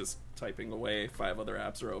it's like just typing away. 5 other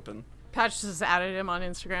apps are open. Patches has added him on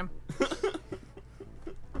Instagram.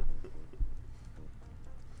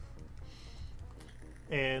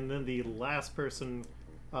 And then the last person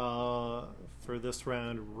for this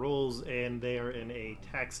round rolls, and they are in a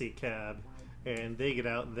taxi cab. And they get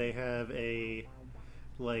out. They have a,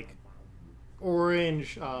 like,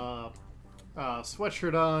 orange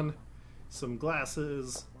sweatshirt on, some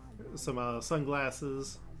glasses, some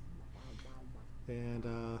sunglasses.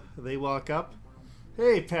 And they walk up.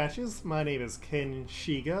 Hey, Patches. My name is Ken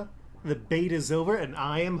Shiga. The bait is over, and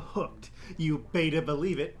I am hooked. You better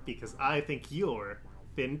believe it, because I think you're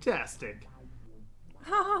fantastic.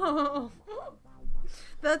 Oh,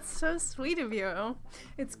 that's so sweet of you.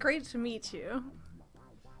 It's great to meet you.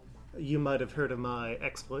 You might have heard of my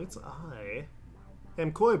exploits. I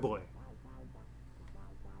am Koi Boy.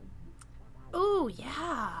 Ooh,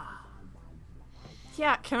 yeah.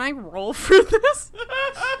 Yeah, can I roll for this?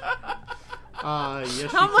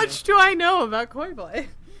 Yes. How much do I know about Koi Boy?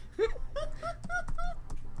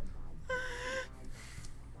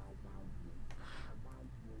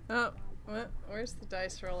 Oh, what? Where's the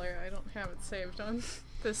dice roller? I don't have it saved on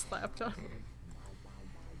this laptop.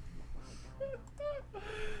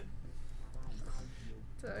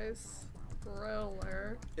 Dice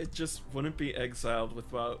roller. It just wouldn't be exiled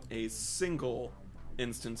without a single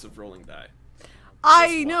instance of rolling die.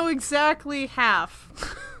 I know exactly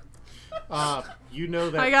half. You know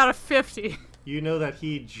that I got a 50. you know that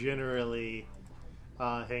he generally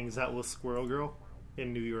hangs out with Squirrel Girl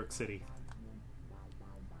in New York City.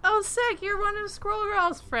 Oh, sick! You're one of Squirrel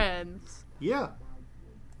Girl's friends. Yeah.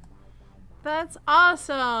 That's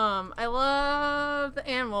awesome. I love the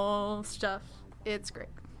animal stuff. It's great.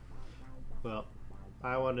 Well,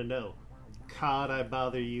 I want to know. Could I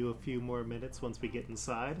bother you a few more minutes once we get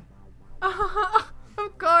inside?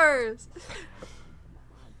 Of course.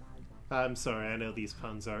 I'm sorry, I know these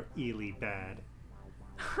puns are really bad.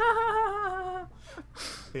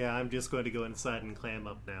 Yeah, I'm just going to go inside and clam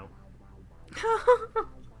up now.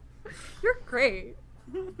 You're great.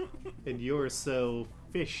 And you're so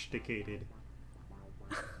fish-sticated.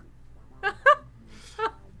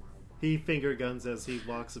 He finger guns as he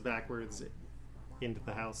walks backwards into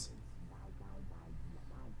the house.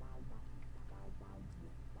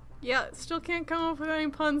 Yeah, still can't come up with any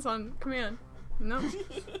puns on command. No.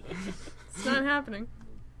 It's not happening.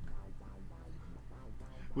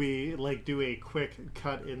 We, like, do a quick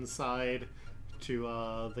cut inside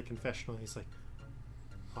to the confessional. He's like,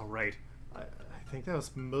 alright, I think that was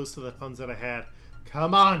most of the puns that I had.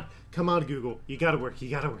 Come on, Google. You gotta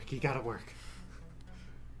work.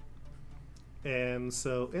 And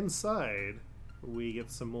so inside, we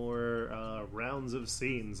get some more rounds of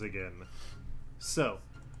scenes again. So,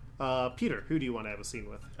 Peter, who do you want to have a scene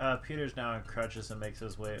with? Peter's now on crutches and makes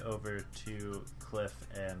his way over to Cliff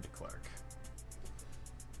and Clark.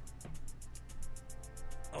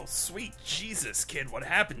 Oh, sweet Jesus, kid, what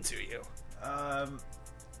happened to you?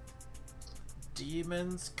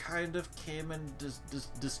 Demons kind of came and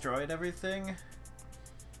destroyed everything.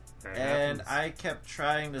 That And happens. I kept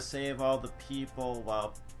trying to save all the people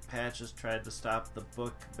while Patches tried to stop the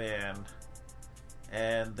book ban.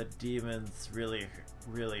 And the demons really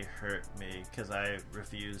hurt me because I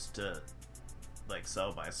refused to, like,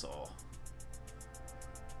 sell my soul.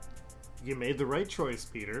 You made the right choice,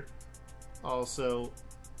 Peter. Also,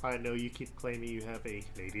 I know you keep claiming you have a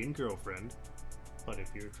Canadian girlfriend, but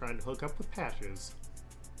if you're trying to hook up with Patches,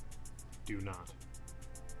 do not.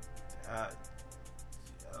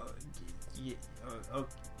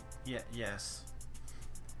 Yes.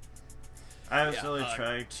 I was Yeah, really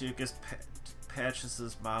trying to, because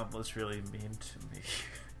Patches' mom was really mean to me.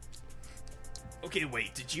 Okay,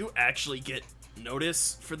 wait, did you actually get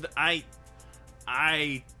notice for the...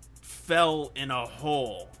 I fell in a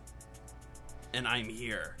hole, and I'm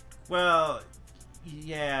here. Well,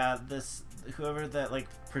 yeah, whoever that, like,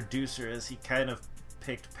 producer is, he kind of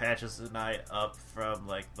picked Patches and I up from,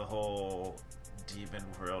 like, the whole Demon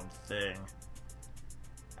World thing.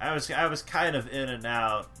 I was kind of in and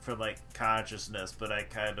out from, like, consciousness, but I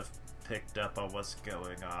kind of picked up on what's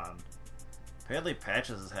going on. Apparently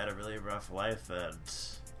Patches has had a really rough life, and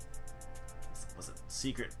was it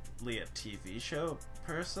secretly a TV show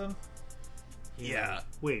person? Yeah.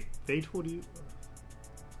 Wait, they told you...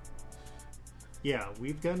 Yeah,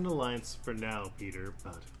 we've got an alliance for now, Peter,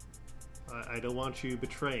 but I don't want you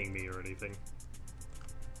betraying me or anything.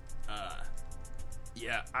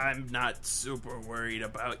 Yeah, I'm not super worried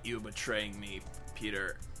about you betraying me,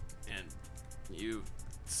 Peter. And you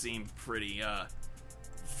seem pretty,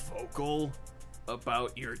 vocal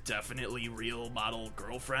about your definitely real model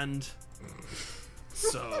girlfriend.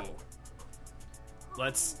 So,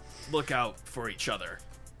 let's look out for each other.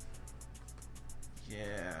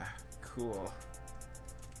 Yeah, cool.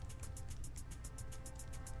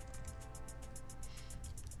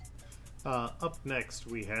 Up next,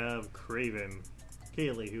 we have Craven.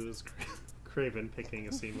 Kaylee, who is Craven picking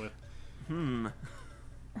a scene with.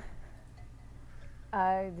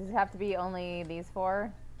 Does it have to be only these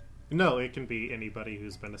four? No, it can be anybody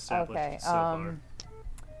who's been established so far.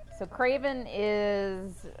 So Craven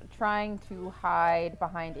is trying to hide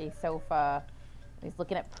behind a sofa. He's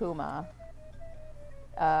looking at Puma.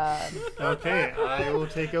 Okay, I will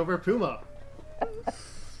take over Puma.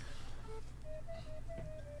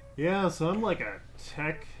 Yeah, so I'm like a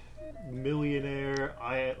tech millionaire.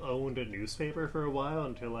 I owned a newspaper for a while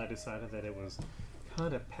until I decided that it was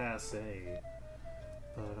kind of passé.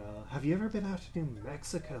 But have you ever been out to New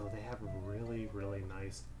Mexico? They have really, really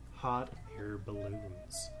nice hot air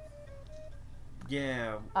balloons.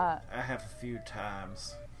 Yeah, I have a few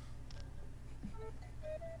times.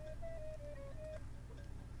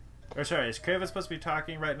 Or sorry, is Craven supposed to be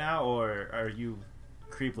talking right now, or are you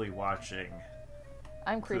creepily watching?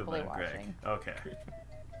 I'm creepily Puma and Greg? watching. Okay.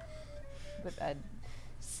 But,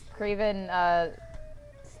 Craven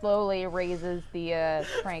slowly raises the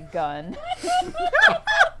crank gun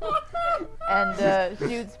and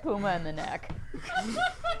shoots Puma in the neck.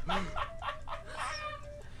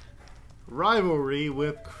 Rivalry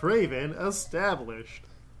with Craven established.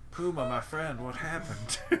 Puma, my friend, what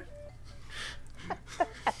happened?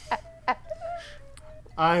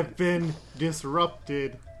 I've been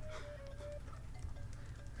disrupted.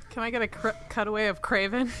 Can I get a cutaway of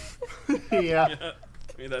Craven? Yeah.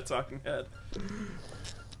 Give me that talking head.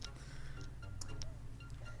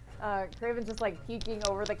 Craven's just like peeking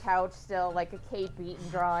over the couch still, like a Kate Beaton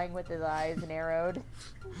drawing with his eyes narrowed.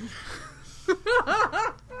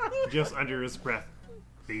 Just under his breath.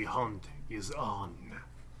 The hunt is on.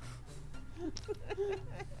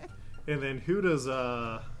 And then who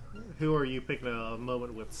are you picking a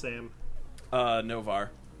moment with, Sam? Novar.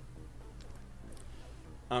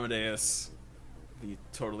 Amadeus, the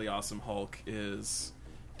totally awesome Hulk, is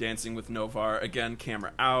dancing with Novar. Again,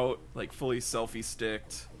 camera out, like fully selfie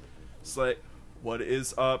sticked. It's like, what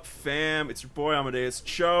is up, fam? It's your boy Amadeus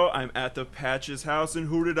Cho. I'm at the Patches house, and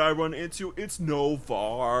who did I run into? It's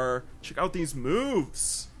Novar. Check out these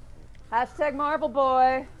moves. Hashtag Marble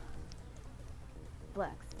Boy.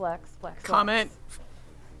 Flex, flex, flex.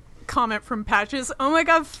 Comment from Patches. Oh my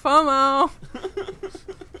god, FOMO.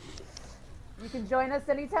 You can join us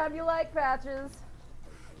anytime you like, Patches.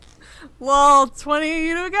 Lol,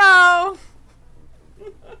 20 to go.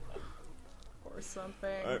 Or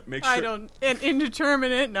something. Make sure, I don't. An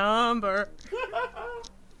indeterminate number.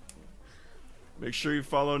 Make sure you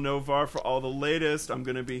follow Novar for all the latest. I'm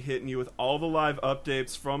going to be hitting you with all the live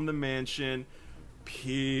updates from the mansion.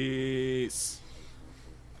 Peace.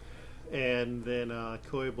 And then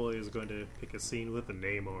Koi Boy is going to pick a scene with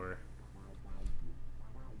Namor.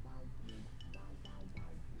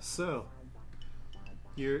 So,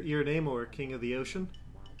 you're Namor, King of the Ocean?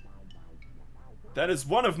 That is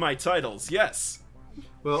one of my titles, yes.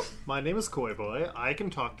 Well, my name is Koi Boy. I can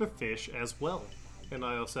talk to fish as well. And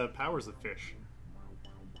I also have powers of fish.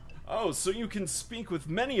 Oh, so you can speak with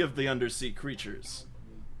many of the undersea creatures.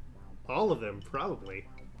 All of them, probably.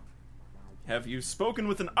 Have you spoken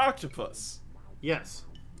with an octopus? Yes.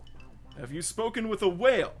 Have you spoken with a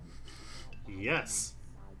whale? Yes.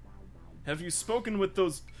 Have you spoken with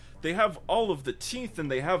those They have all of the teeth,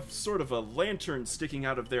 and they have sort of a lantern sticking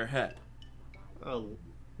out of their head.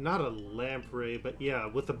 Not a lamprey, but yeah,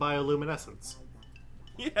 with the bioluminescence.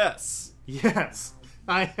 Yes. Yes,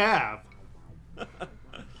 I have.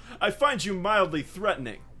 I find you mildly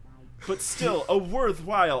threatening, but still a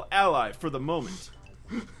worthwhile ally for the moment.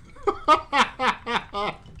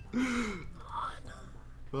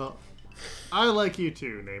 Well, I like you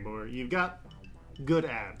too, Namor. You've got good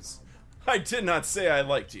abs. I did not say I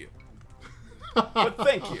liked you. But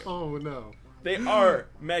thank you. Oh, no. They are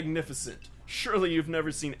magnificent. Surely you've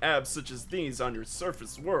never seen abs such as these on your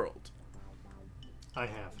surface world. I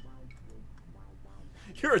have.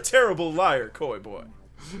 You're a terrible liar, Koi Boy.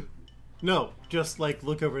 No, just,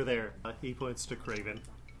 look over there. He points to Craven,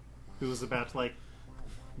 who was about to,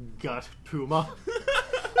 gut Puma.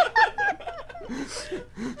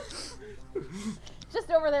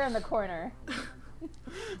 Just over there in the corner.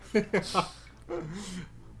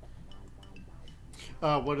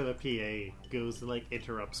 One of the PA goes and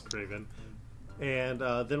interrupts Craven, and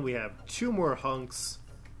then we have two more hunks.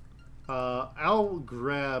 I'll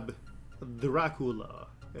grab Dracula,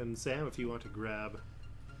 and Sam, if you want to grab.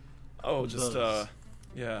 Oh, just Buzz.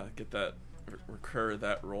 get that recur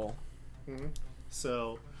that roll. Mm-hmm.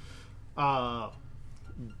 So,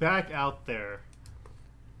 back out there,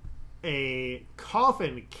 a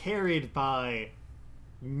coffin carried by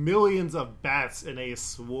millions of bats in a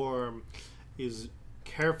swarm is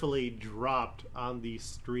carefully dropped on the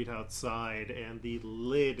street outside, and the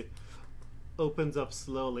lid opens up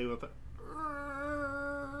slowly with a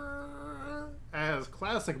as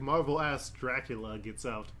classic Marvel-ass Dracula gets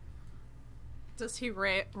out. Does he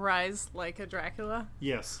rise like a Dracula?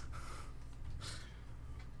 Yes.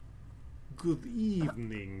 Good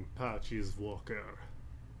evening, Patches Walker.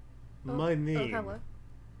 My name hello.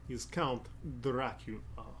 is Count Dracula.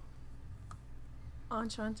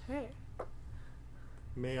 Enchanté.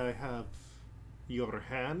 May I have your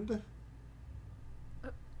hand?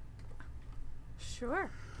 Sure.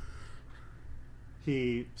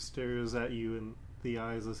 He stares at you in the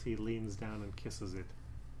eyes as he leans down and kisses it.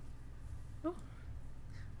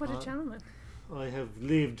 What a gentleman. I have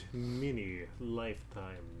lived many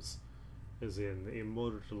lifetimes as an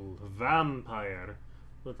immortal vampire,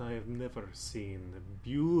 but I have never seen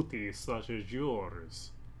beauty such as yours.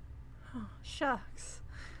 Oh, shucks.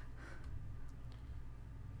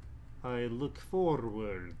 I look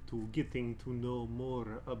forward to getting to know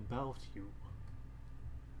more about you.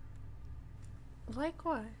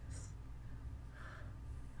 Likewise.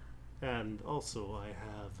 And also I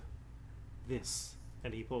have this.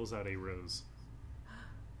 And he pulls out a rose.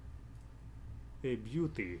 A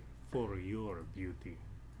beauty for your beauty.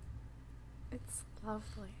 It's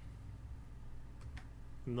lovely.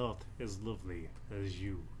 Not as lovely as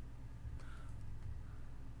you.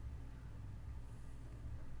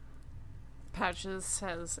 Patches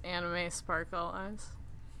has anime sparkle eyes.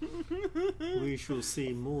 We shall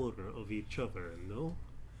see more of each other, no?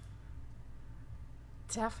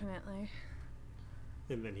 Definitely.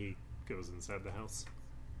 And then he goes inside the house.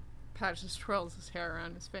 Patches twirls his hair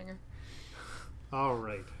around his finger.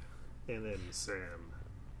 Alright. And then Sam.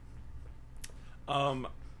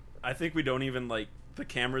 I think we don't even the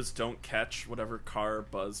cameras don't catch whatever car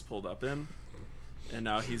Buzz pulled up in, and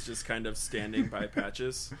now he's just kind of standing by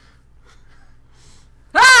Patches.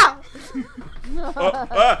 Ah!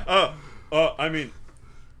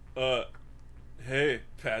 Hey,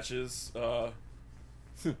 Patches,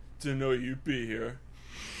 didn't know you'd be here.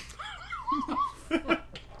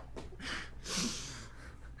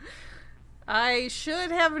 I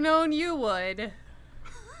should have known you would.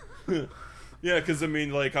 Yeah, because I'm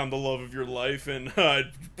the love of your life, and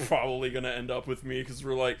probably gonna end up with me because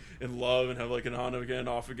we're in love and have an on again,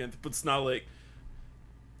 off again. But it's not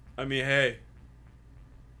hey.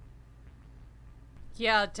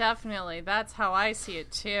 Yeah, definitely. That's how I see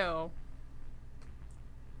it too.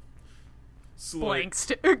 So, Blank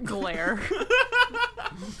glare.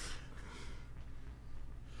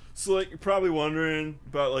 So you're probably wondering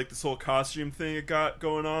about this whole costume thing it got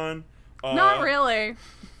going on. Not really.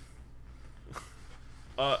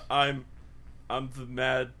 I'm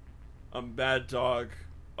Mad Dog.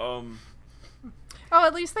 Oh,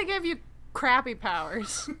 at least they gave you crappy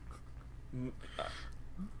powers.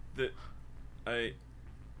 That I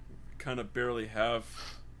kind of barely have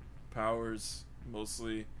powers.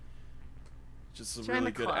 Mostly, just a Join really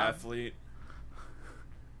the good club. athlete.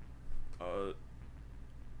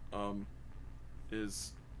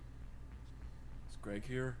 Is Greg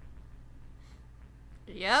here?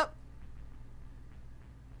 Yep.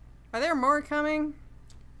 Are there more coming?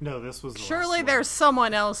 No, this was the Surely last one. there's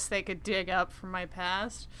someone else they could dig up from my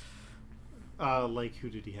past. Like, who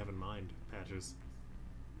did he have in mind, Patches?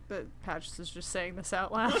 But Patches is just saying this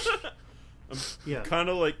out loud. Yeah. Kind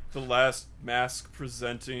of like the last mask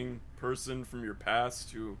presenting person from your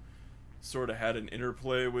past who sort of had an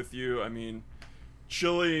interplay with you. I mean,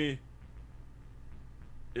 Chili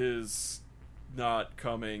is not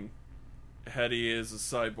coming. Hetty is a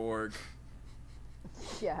cyborg.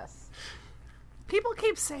 Yes. People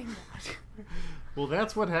keep saying that. Well,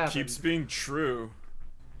 that's what happened. Keeps being true.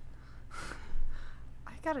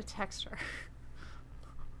 I gotta text her.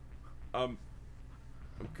 I'm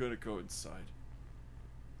gonna go inside.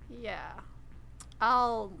 Yeah.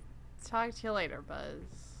 I'll talk to you later, Buzz.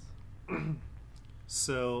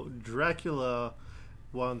 So Dracula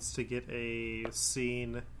wants to get a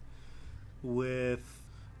scene with.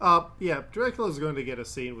 Dracula's going to get a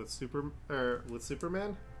scene with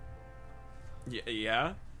Superman,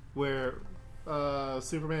 Yeah. where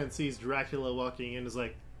Superman sees Dracula walking in and is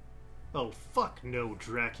like, "Oh fuck no,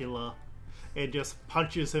 Dracula," and just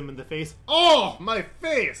punches him in the face. "Oh, my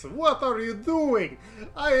face! What are you doing?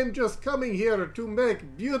 I am just coming here to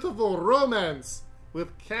make beautiful romance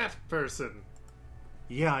with Cat Person."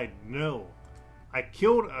 Yeah, I know. I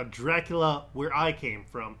killed a Dracula where I came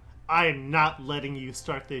from. I am not letting you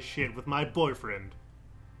start this shit with my boyfriend.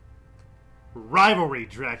 Rivalry,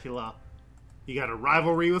 Dracula. You got a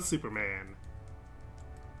rivalry with Superman.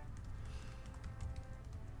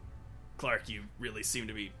 Clark, you really seem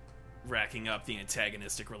to be racking up the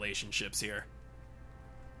antagonistic relationships here.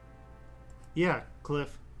 Yeah,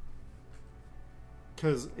 Cliff.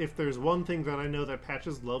 Because if there's one thing that I know that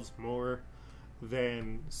Patches loves more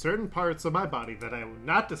than certain parts of my body that I will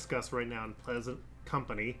not discuss right now in pleasant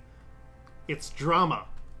company, it's drama.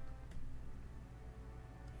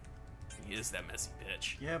 He is that messy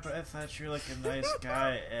bitch. Yeah, but I thought you were like a nice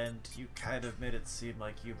guy, and you kind of made it seem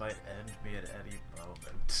like you might end me at any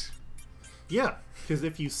moment. Yeah, because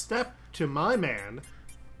if you step to my man,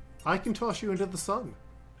 I can toss you into the sun.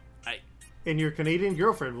 And your Canadian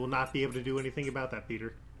girlfriend will not be able to do anything about that,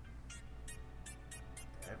 Peter.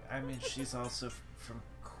 I mean, she's also from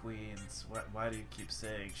Queens. Why do you keep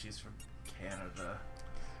saying she's from Canada?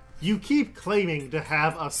 You keep claiming to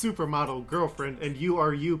have a supermodel girlfriend, and you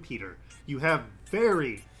are you, Peter. You have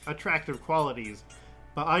very attractive qualities,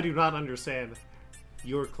 but I do not understand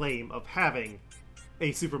your claim of having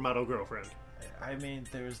a supermodel girlfriend. I mean,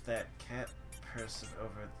 there's that cat person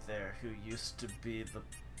over there who used to be the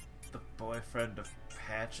boyfriend of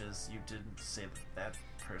Patches. You didn't say that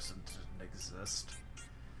person didn't exist.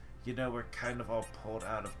 You know, we're kind of all pulled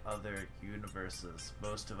out of other universes,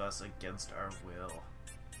 most of us against our will.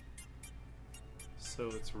 So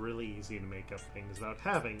it's really easy to make up things about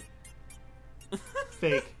having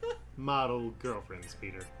fake model girlfriends,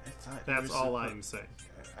 Peter. That's all I'm saying.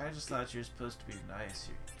 I just thought you were supposed to be nice.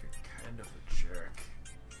 You're kind of a jerk.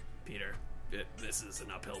 Peter, this is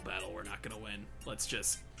an uphill battle. We're not going to win. Let's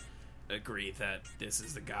just agree that this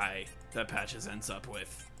is the guy that Patches ends up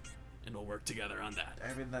with, and we'll work together on that.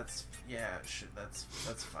 I mean, that's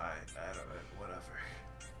fine. I don't know, whatever.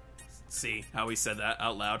 See how he said that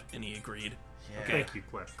out loud, and he agreed. Yeah. Okay. Thank you,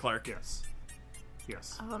 Cliff. Clark. Yes.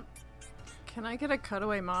 Yes. Can I get a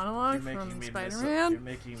cutaway monologue You're making from me Spider-Man? You're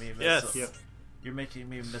making me miss. Yes. Yep. You're making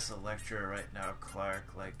me miss a lecture right now,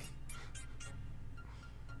 Clark. Like,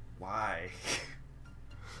 why?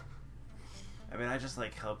 I mean, I just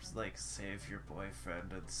helped save your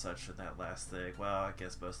boyfriend and such in that last thing. Well, I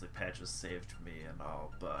guess mostly Patches saved me and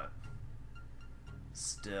all, but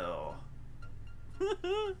still,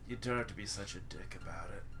 you don't have to be such a dick about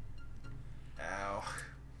it. Ow.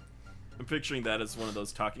 I'm picturing that as one of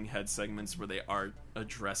those talking head segments where they are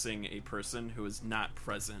addressing a person who is not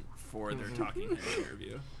present for their talking head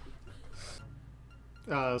interview.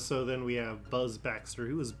 So then we have Buzz Baxter.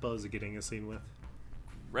 Who is Buzz getting a scene with?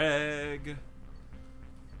 Greg.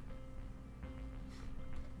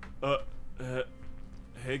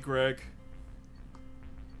 Hey, Greg.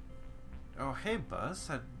 Oh, hey,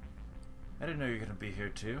 Buzz. I didn't know you were gonna be here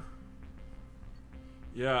too.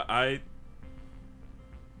 Yeah,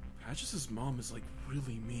 Patches' mom is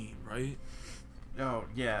really mean, right? Oh,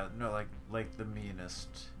 yeah, no, like the meanest.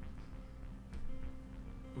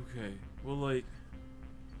 Okay, well,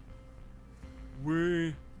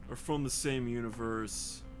 we are from the same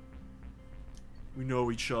universe. We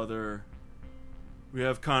know each other. We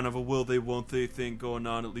have kind of a will they, won't they thing going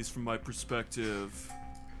on, at least from my perspective.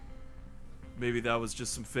 Maybe that was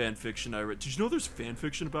just some fan fiction I read. Did you know there's fan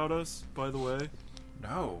fiction about us, by the way?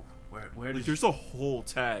 No. Where did There's a whole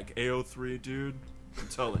tag. AO3, dude. I'm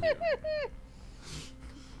telling you.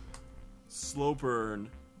 Slow burn.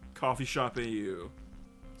 Coffee shop AU.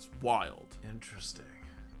 It's wild. Interesting.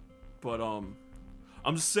 But I'm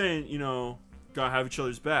just saying, you know, gotta have each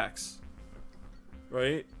other's backs,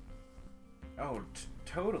 right? Oh,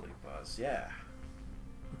 totally, Buzz. Yeah.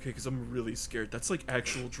 Okay, because I'm really scared. That's like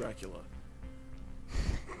actual Dracula.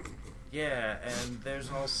 Yeah, and there's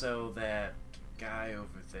also that guy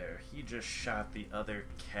over there. He just shot the other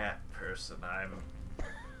cat person. I'm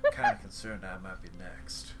kind of concerned I might be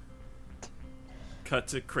next. Cut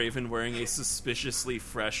to Craven wearing a suspiciously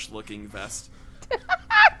fresh-looking vest.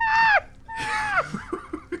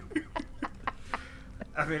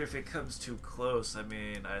 I mean, if it comes too close, I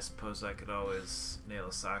mean, I suppose I could always nail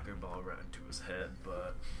a soccer ball right into his head,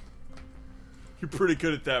 but... You're pretty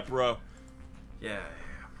good at that, bro. Yeah,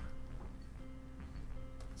 I am.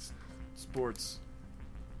 Sports.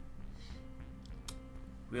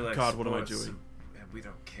 We like God, what am I sports, doing? and we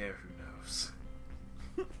don't care who knows.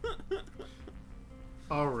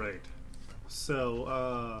 All right.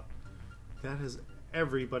 So, that is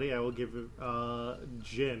everybody. I will give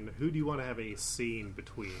Jin. Who do you want to have a scene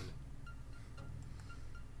between?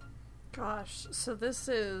 Gosh, so this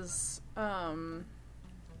is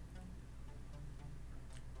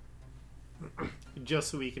Just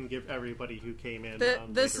so we can give everybody who came in. this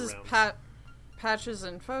later is rounds. Patches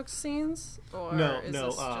and folks scenes, or No, is no,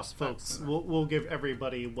 this just folks. and- We'll give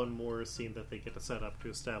everybody one more scene that they get to set up to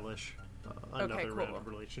establish another cool. round of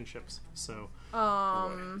relationships. So,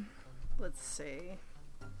 let's see.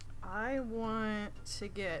 I want to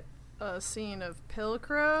get a scene of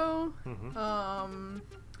Pilcrow,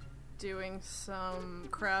 doing some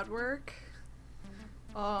crowd work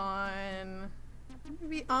on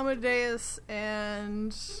maybe Amadeus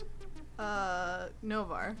and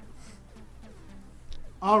Novar.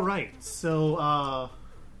 all right. So,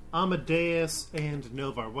 Amadeus and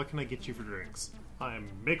Novar, what can I get you for drinks? I'm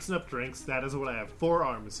mixing up drinks. That is what I have 4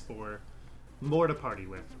 arms for. More to party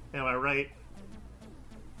with. Am I right?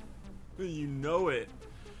 You know it.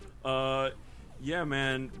 Yeah,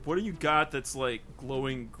 man. What do you got that's, like,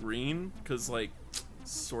 glowing green? Because, like,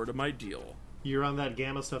 sort of my deal. You're on that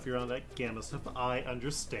gamma stuff. You're on that gamma stuff. I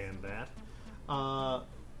understand that. How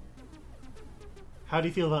do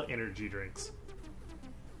you feel about energy drinks?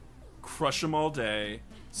 Crush 'em all day.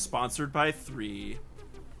 Sponsored by 3.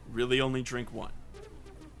 Really only drink 1.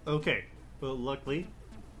 Okay. Well, luckily,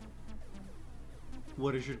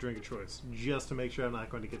 what is your drink of choice? Just to make sure I'm not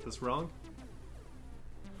going to get this wrong.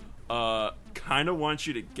 Kind of want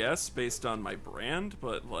you to guess based on my brand,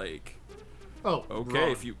 but, like... Oh, Okay,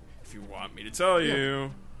 wrong. if you want me to tell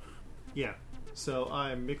you. Yeah. So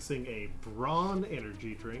I'm mixing a Brawn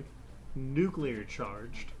energy drink, nuclear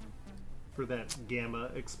charged, for that gamma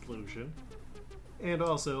explosion, and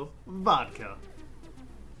also vodka.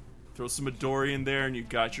 Throw some Midori in there and you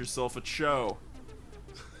got yourself a cho.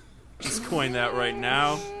 Just coin that right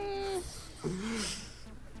now.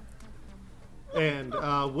 And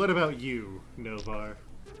what about you, Novar?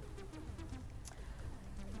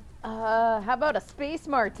 How about a space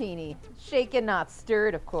martini? Shaken, not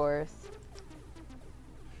stirred, of course.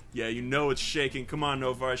 Yeah, you know it's shaking. Come on,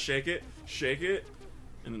 Novar, shake it. Shake it.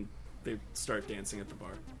 And they start dancing at the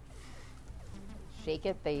bar. Shake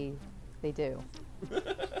it, they do.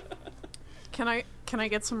 Can I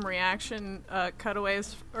get some reaction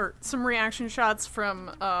cutaways or some reaction shots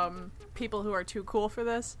from people who are too cool for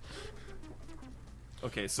this?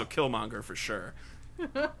 Okay, so Killmonger for sure.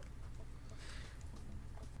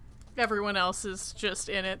 Everyone else is just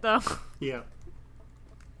in it though. Yeah.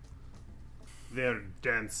 Their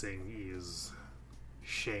dancing is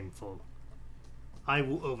shameful. I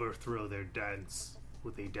will overthrow their dance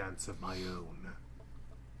with a dance of my own.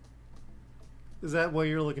 Is that what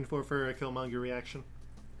you're looking for a Killmonger reaction?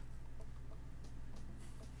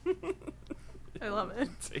 I love it.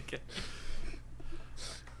 Take it.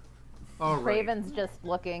 All right. Craven's just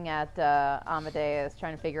looking at Amadeus,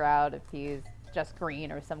 trying to figure out if he's just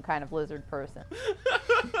green or some kind of lizard person.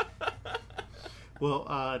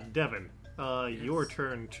 Well, Devin, your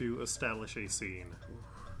turn to establish a scene.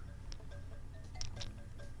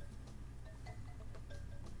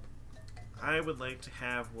 I would like to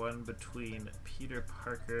have one between Peter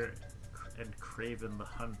Parker and Craven the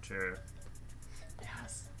Hunter.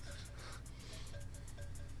 Yes.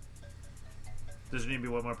 Does there need to be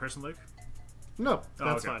one more person, Luke? No, Oh,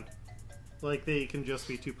 that's okay. fine. Like, they can just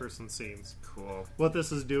be two-person scenes. Cool. What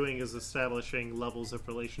this is doing is establishing levels of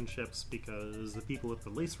relationships because the people with the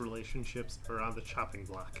least relationships are on the chopping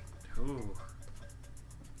block. Ooh.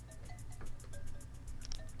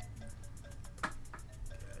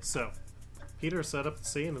 So, Peter set up the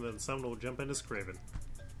scene and then someone will jump in as Craven.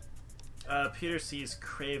 Peter sees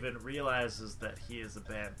Craven, realizes that he is a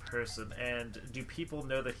bad person, and do people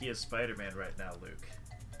know that he is Spider-Man right now, Luke?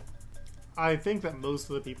 I think that most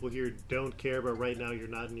of the people here don't care, but right now you're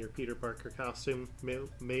not in your Peter Parker costume,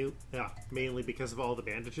 mainly because of all the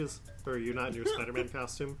bandages, or you're not in your Spider-Man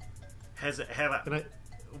costume.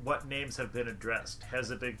 What names have been addressed? Has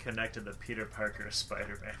it been connected to Peter Parker or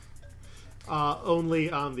Spider-Man? Only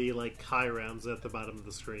on the chirons at the bottom of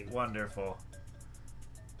the screen. Wonderful.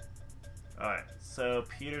 Alright, so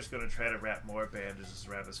Peter's going to try to wrap more bandages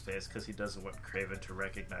around his face because he doesn't want Kraven to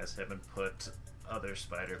recognize him and put other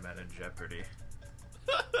Spider-Men in jeopardy.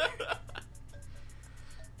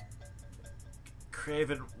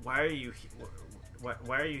 Kraven, why are you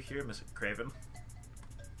here, Mr. Kraven?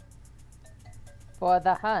 For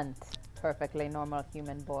the hunt, perfectly normal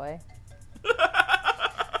human boy.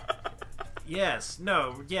 Yes,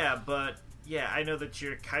 but I know that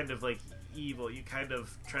you're kind of evil. You kind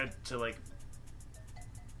of tried to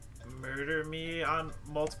murder me on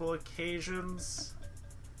multiple occasions.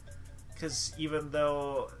 Because even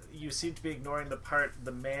though you seem to be ignoring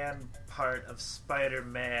the man part of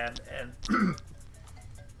Spider-Man, and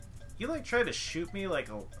you tried to shoot me a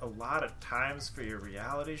lot of times for your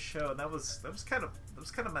reality show, and that was kind of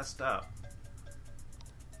messed up.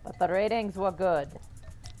 But the ratings were good.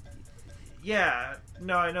 Yeah,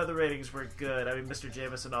 no, I know the ratings were good. I mean, Mr.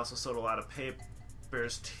 Jameson also sold a lot of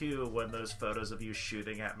papers too when those photos of you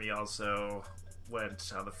shooting at me also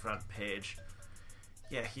went on the front page.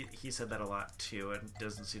 Yeah, he said that a lot too, and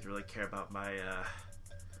doesn't seem to really care about my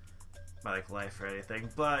life or anything.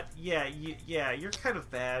 But yeah, you're kind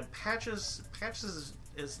of bad. Patches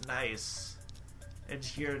is nice,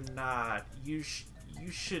 and you're not. You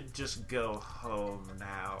should just go home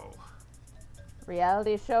now.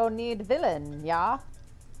 Reality show need villain, yeah?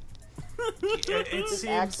 It seems,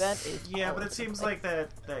 accent is but it seems like that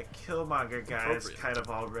Killmonger guy is kind of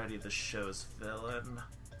already the show's villain.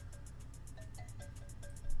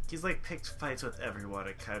 He's picked fights with everyone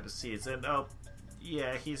it kind of sees, and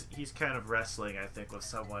he's kind of wrestling, I think, with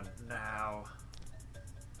someone now.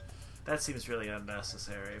 That seems really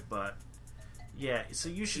unnecessary, but yeah. So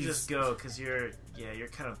you should just go because you're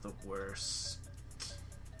kind of the worst.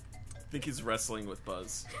 I think he's wrestling with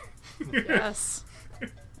Buzz. Yes.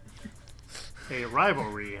 A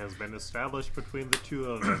rivalry has been established between the two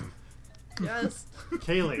of them. Yes.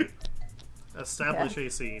 Kaylee, establish a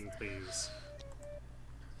scene, please.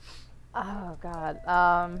 Oh, God.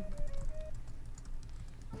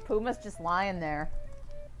 Puma's just lying there.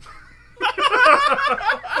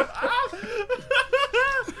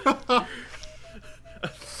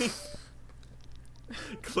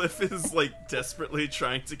 Cliff is desperately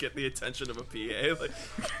trying to get the attention of a PA.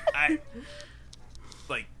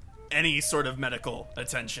 Any sort of medical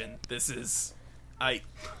attention. This is,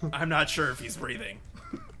 I'm not sure if he's breathing.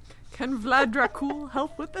 Can Vlad Dracul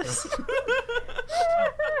help with this?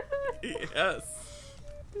 Yes.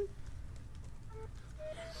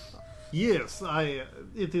 Yes,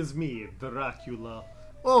 it is me, Dracula.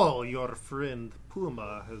 Oh, your friend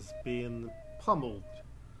Puma has been pummeled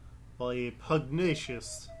by a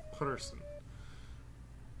pugnacious person.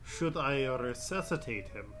 Should I resuscitate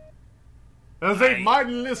him? As a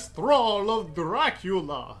mindless thrall of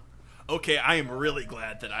Dracula! Okay, I am really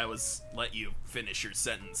glad that I let you finish your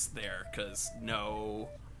sentence there, because no.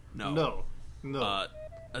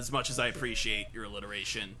 As much as I appreciate your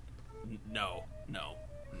alliteration, no.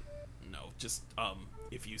 Just,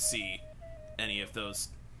 if you see any of those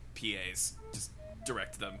PAs, just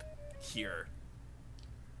direct them here.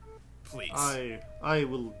 Please. I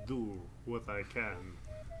will do what I can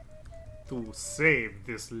to save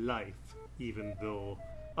this life, even though,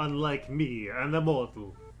 unlike me, an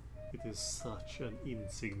immortal, it is such an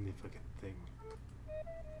insignificant thing.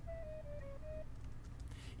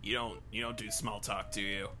 You don't do small talk, do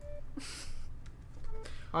you?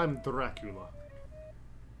 I'm Dracula.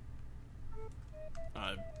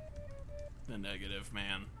 The negative,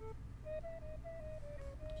 man.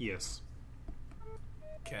 Yes.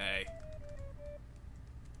 Okay.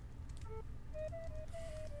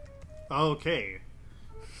 Okay.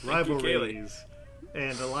 Thank you, Rivalries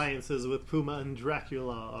and alliances with Puma and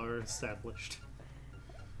Dracula are established.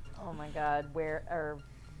 Oh my God,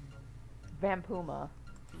 Vampuma.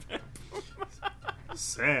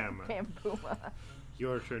 Sam, Vampuma.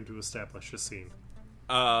 your turn to establish a scene.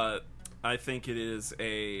 I think it is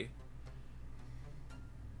a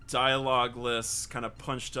dialogueless, kind of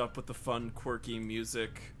punched up with the fun, quirky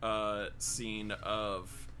music scene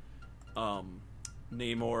of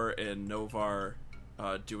Namor and Novar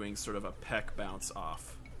doing sort of a peck bounce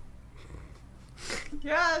off.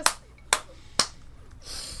 Yes.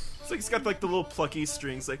 It's he's got the little plucky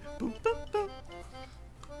strings, boom, boom, boom.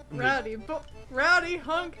 Rowdy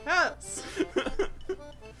hunk Hess.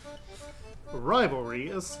 rivalry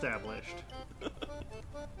established.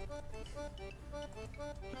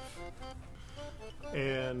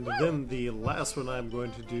 And then the last one I'm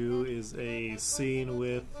going to do is a scene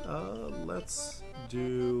with, let's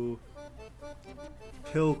do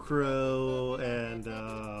Pilcrow and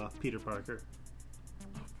Peter Parker.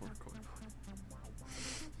 Poor Koi Boy.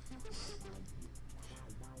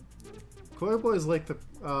 Koi Boy is like the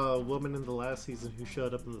woman in the last season who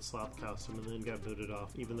showed up in the sloth costume and then got voted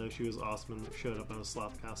off, even though she was awesome and showed up in a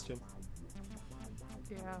sloth costume.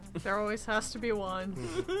 Yeah, there always has to be one.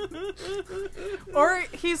 Or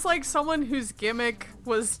he's like someone whose gimmick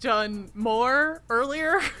was done more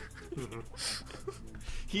earlier.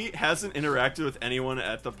 He hasn't interacted with anyone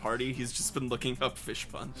at the party. He's just been looking up fish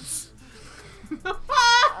puns.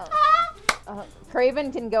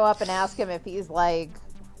 Craven can go up and ask him if he's like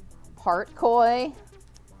part koi,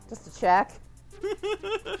 just to check.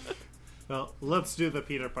 Well, let's do the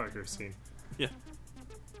Peter Parker scene. Yeah.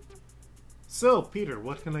 So, Peter,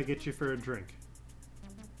 what can I get you for a drink?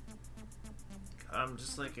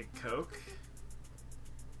 Just like a Coke.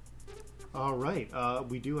 All right,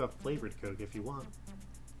 we do have flavored Coke if you want.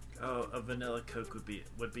 Oh, a vanilla Coke would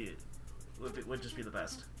just be the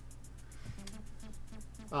best.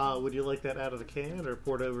 Would you like that out of the can or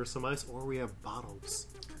poured over some ice? Or we have bottles.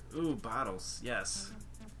 Ooh, bottles. Yes.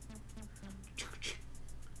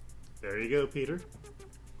 There you go, Peter.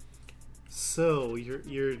 So,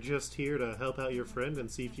 you're just here to help out your friend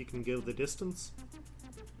and see if you can go the distance?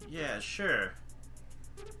 Yeah, sure.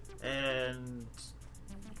 And...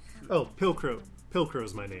 Oh, Pilcrow.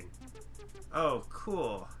 Pilcrow's my name. Oh,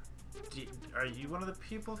 cool. Are you one of the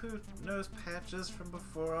people who knows Patches from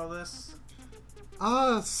before all this?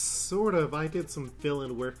 Sort of. I did some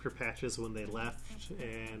fill-in work for Patches when they left,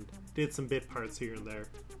 and did some bit parts here and there.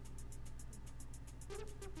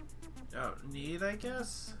 Oh, neat, I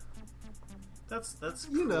guess? That's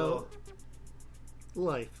cool. You know,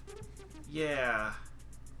 life. Yeah.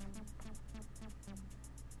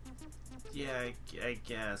 Yeah, I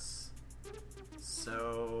guess.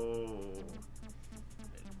 So...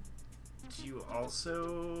 Do you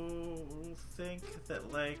also think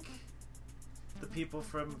that, like, the people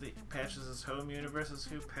from the Patches' home universe is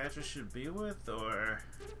who Patches should be with, or...?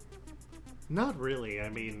 Not really. I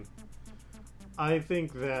mean, I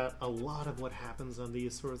think that a lot of what happens on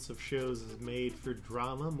these sorts of shows is made for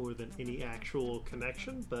drama more than any actual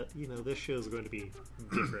connection, but, you know, this show is going to be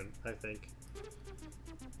different, I think.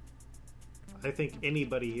 I think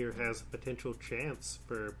anybody here has a potential chance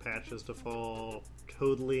for Patches to fall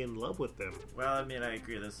totally in love with them. Well, I mean, I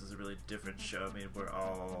agree this is a really different show. I mean, we're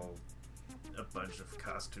all a bunch of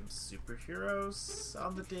costume superheroes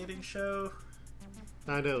on the dating show.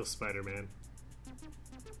 I know, Spider-Man.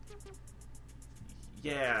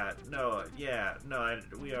 We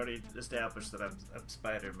already established that I'm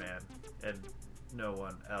Spider-Man and no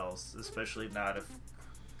one else, especially not if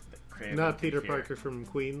Kraven Not can Peter hear. Parker from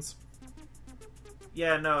Queens.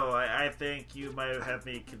 Yeah, no, I think you might have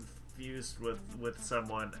me confused with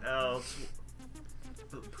someone else.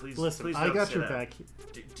 Please, Listen, please I don't got say your that. back.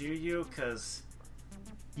 Do you? Because,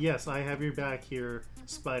 Yes, I have your back here,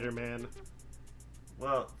 Spider-Man.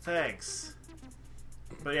 well, thanks.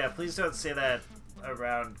 But yeah, please don't say that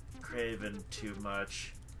around Kraven too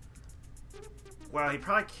much. Well, he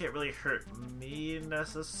probably can't really hurt me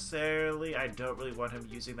necessarily. I don't really want him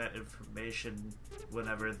using that information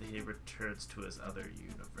whenever he returns to his other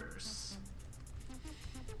universe.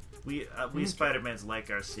 We Spider-Mans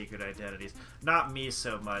like our secret identities. Not me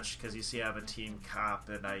so much, because you see I have a team cop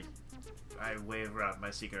and I wave around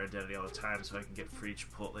my secret identity all the time so I can get free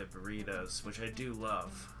Chipotle burritos, which I do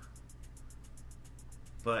love.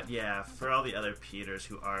 But yeah, for all the other Peters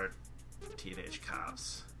who aren't teenage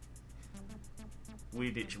cops,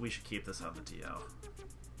 we should keep this on the DL.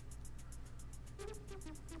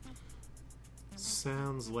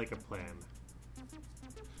 Sounds like a plan.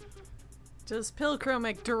 Does Pilcrow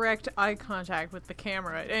make direct eye contact with the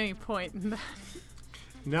camera at any point in that?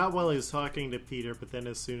 Not while he's talking to Peter, but then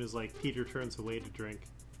as soon as, like, Peter turns away to drink,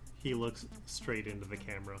 he looks straight into the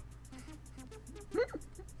camera.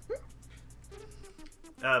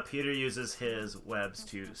 Peter uses his webs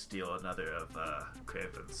to steal another of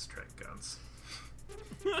Kraven's Trek guns.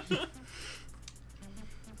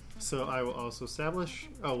 So I will also establish...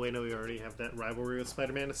 Oh, wait, no, we already have that rivalry with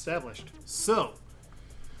Spider-Man established. So...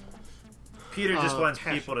 Peter just wants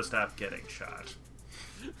Passion. people to stop getting shot.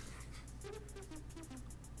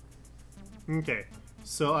 Okay,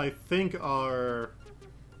 so I think our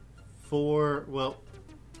four... Well...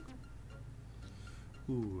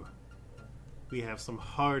 Ooh. We have some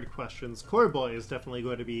hard questions. Core Boy is definitely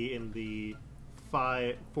going to be in the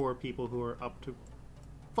four people who are up to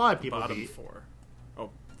 5 people. Bottom 4. Oh,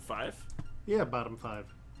 5? Yeah, bottom 5.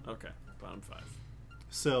 Okay, bottom 5.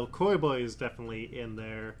 So Koi Boy is definitely in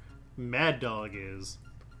there. Mad Dog is.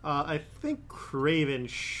 I think Craven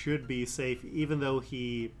should be safe, even though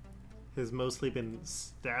he has mostly been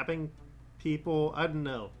stabbing people. I don't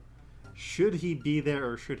know. Should he be there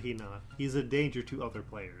or should he not? He's a danger to other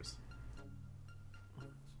players.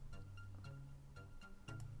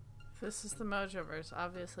 This is the Mojoverse.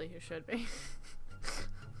 Obviously, he should be.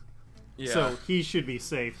 Yeah. So he should be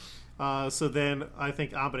safe. So then I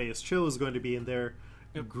think Amadeus Cho is going to be in there.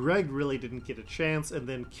 Yep. Greg really didn't get a chance, and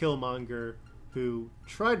then Killmonger, who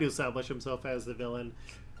tried to establish himself as the villain,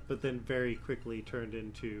 but then very quickly turned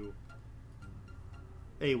into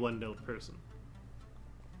a one-note person.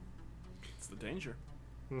 It's the danger.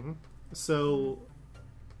 Mm-hmm. So,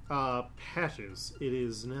 Patches, it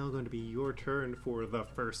is now going to be your turn for the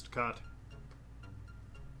first cut.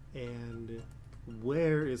 And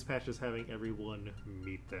where is Patches having everyone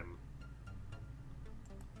meet them?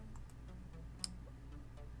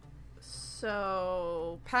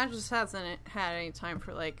 So Patches hasn't had any time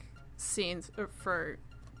for like scenes or for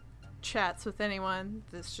chats with anyone.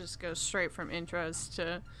 This just goes straight from intros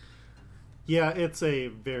to. Yeah, it's a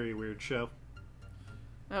very weird show.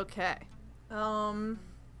 Okay.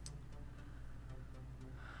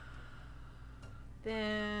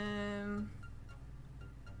 Then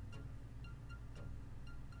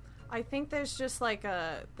I think there's just like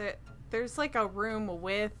there's like a room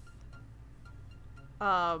with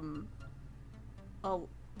a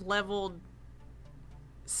leveled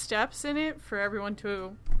steps in it for everyone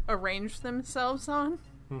to arrange themselves on.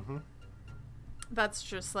 Mm-hmm. That's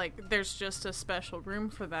just like there's just a special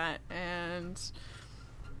room for that, and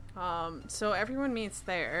so everyone meets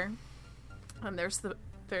there. And there's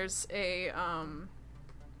a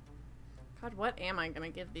God, what am I gonna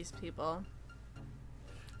give these people?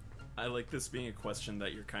 I like this being a question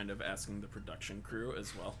that you're kind of asking the production crew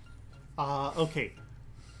as well. Okay.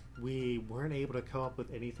 We weren't able to come up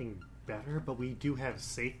with anything better, but we do have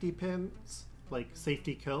safety pins, like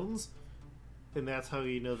safety cones, and that's how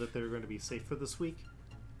you know that they're going to be safe for this week.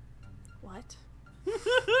 What?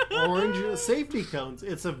 Orange safety cones.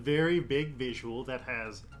 It's a very big visual that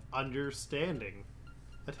has understanding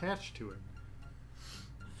attached to it.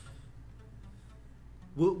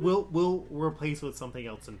 We'll replace with something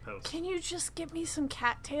else in post. Can you just give me some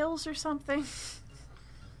cattails or something?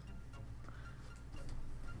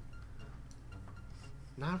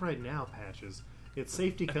 Not right now, Patches. It's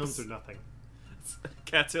safety cones or nothing.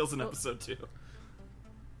 Cattails in episode 2.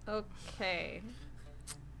 Okay.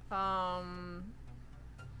 I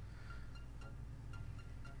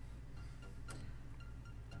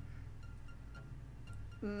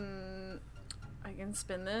can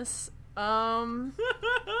spin this.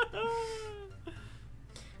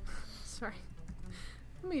 Sorry.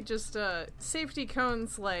 Let me just, safety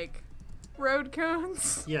cones like road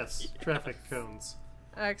cones? Yes, traffic cones.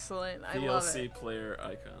 Excellent. I love DLC it. player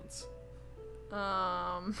icons.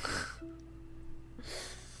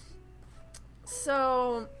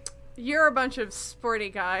 So, you're a bunch of sporty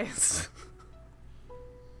guys.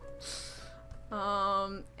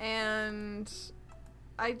 And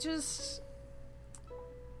I just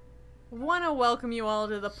want to welcome you all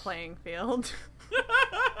to the playing field.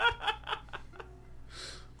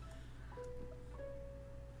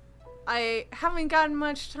 I haven't gotten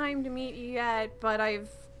much time to meet you yet, but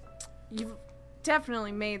you've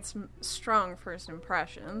definitely made some strong first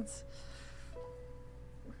impressions.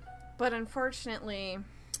 But unfortunately,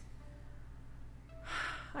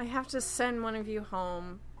 I have to send one of you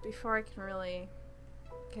home before I can really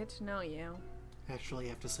get to know you. Actually, you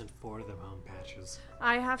have to send 4 of them home, Patches.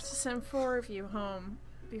 I have to send 4 of you home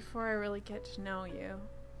before I really get to know you.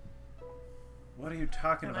 What are you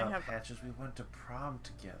talking And I about, have- Patches? We went to prom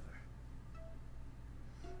together.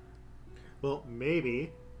 Well,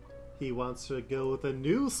 maybe he wants to go with a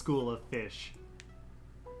new school of fish.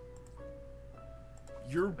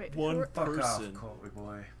 You're Wait, one who are- Fuck person. off, Colby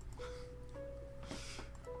boy.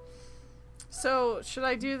 So, should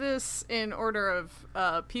I do this in order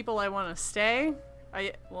of people I want to stay?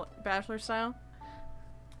 Bachelor style?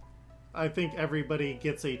 I think everybody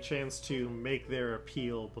gets a chance to make their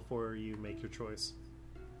appeal before you make your choice.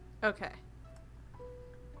 Okay.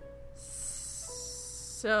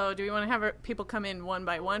 So, do we want to have people come in one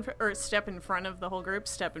by one, or step in front of the whole group?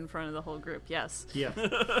 Step in front of the whole group, yes. Yeah.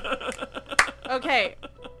 Okay,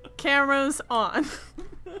 cameras on.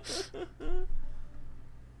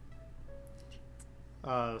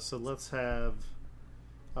 So let's have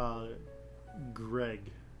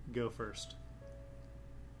Greg go first.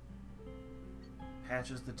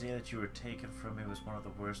 Patches, the day that you were taken from me was one of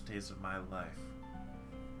the worst days of my life.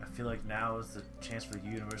 I feel like now is the chance for the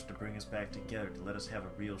universe to bring us back together, to let us have a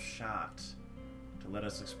real shot, to let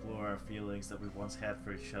us explore our feelings that we once had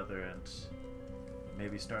for each other and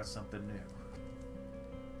maybe start something new.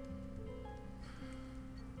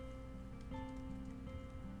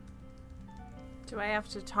 Do I have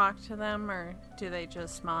to talk to them, or do they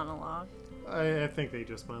just monologue? I think they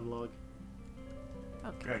just monologue.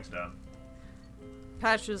 Okay. Greg's done.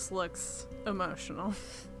 Patches looks emotional.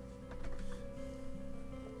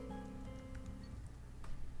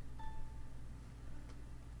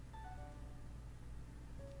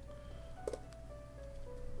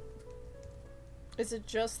 Is it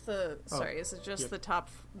just the is it just yep. the top,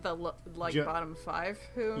 bottom 5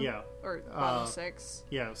 who? Yeah. Or bottom 6?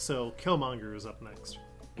 Yeah, so Killmonger is up next.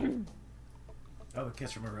 Oh, the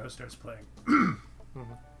Kiss from a Rose starts playing.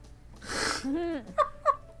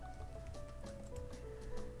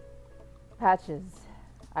 Patches,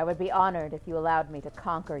 I would be honored if you allowed me to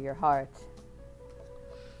conquer your heart.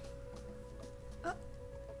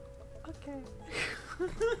 Okay.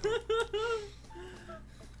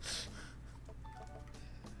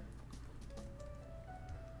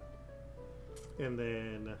 And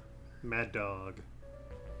then Mad Dog.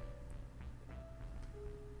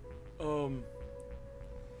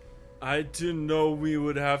 I didn't know we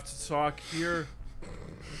would have to talk here.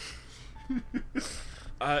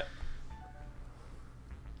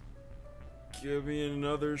 Give me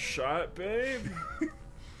another shot, babe.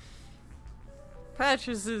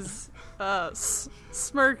 Patches is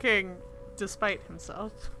smirking despite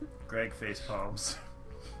himself. Greg face palms.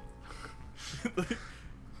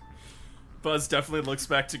 Buzz definitely looks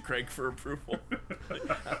back to Greg for approval.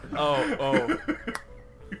 Oh.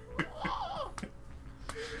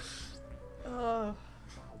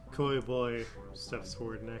 Koi Boy steps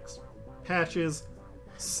forward next. Patches,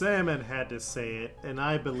 Salmon had to say it, and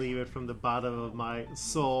I believe it from the bottom of my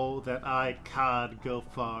soul that I could go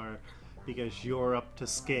far, because you're up to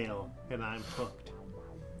scale, and I'm hooked.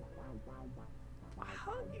 Wow,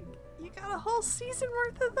 you got a whole season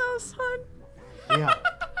worth of those, hon? Yeah.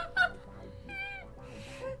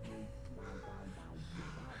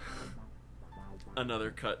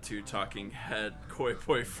 Another cut to talking head, Koi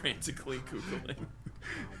Boy frantically Googling.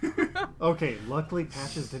 Okay, luckily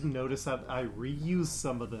Patches didn't notice that I reused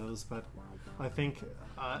some of those, but I think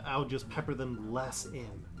I'll just pepper them less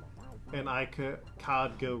in. And I could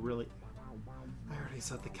go really... I already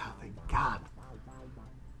said the COD thing. God.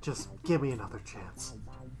 Just give me another chance.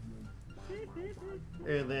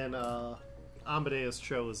 And then Amadeus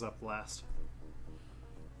Cho is up last.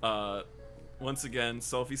 Once again,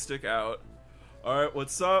 selfie stick out. Alright,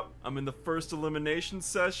 what's up? I'm in the first elimination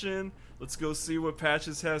session. Let's go see what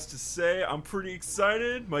Patches has to say. I'm pretty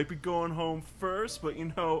excited. Might be going home first, but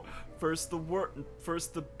you know, first the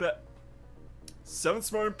bet. 7th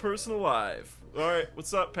smartest person alive. Alright,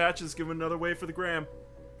 what's up, Patches? Give another wave for the gram.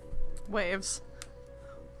 Waves.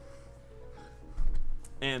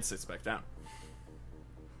 And sits back down.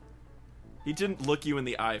 He didn't look you in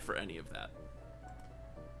the eye for any of that.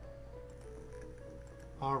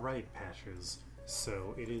 Alright, Patches.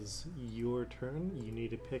 So it is your turn. You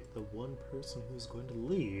need to pick the one person who's going to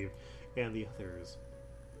leave, and the others.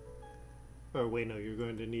 Or wait, no, you're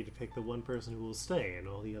going to need to pick the one person who will stay, and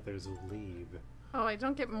all the others will leave. Oh, I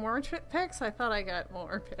don't get more picks? I thought I got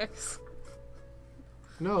more picks.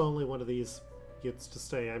 No, only one of these gets to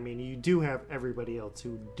stay. I mean, you do have everybody else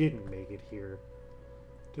who didn't make it here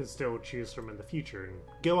to still choose from in the future and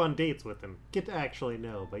go on dates with them. Get to actually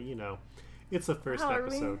know, but you know, it's the first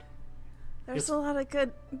episode. There's a lot of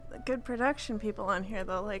good production people on here,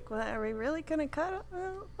 though. Like, what, are we really gonna cut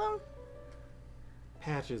them?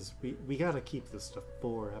 Patches, we gotta keep this to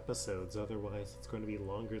 4 episodes, otherwise it's going to be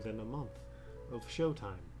longer than a month of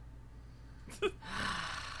showtime.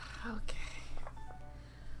 Okay.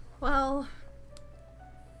 Well,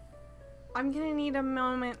 I'm gonna need a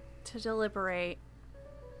moment to deliberate.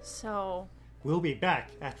 So... We'll be back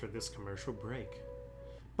after this commercial break.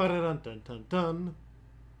 Ba-da-dun-dun-dun-dun.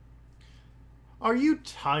 Are you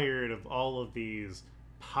tired of all of these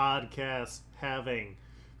podcasts having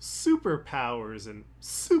superpowers and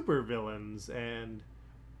supervillains and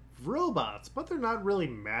robots, but they're not really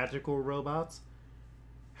magical robots?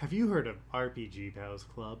 Have you heard of RPG Pals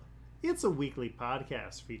Club? It's a weekly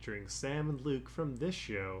podcast featuring Sam and Luke from this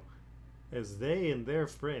show as they and their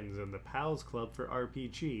friends in the Pals Club for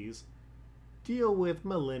RPGs deal with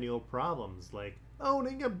millennial problems like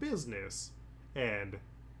owning a business and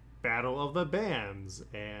Battle of the Bands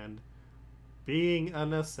and being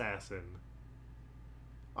an assassin.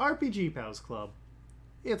 RPG Pals Club.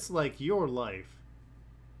 It's like your life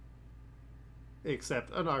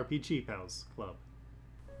except an RPG Pals club.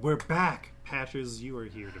 We're back! Patches, you are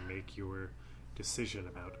here to make your decision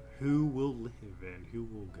about who will live and who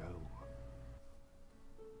will go.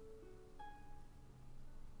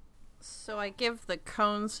 So I give the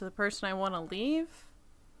cones to the person I want to leave?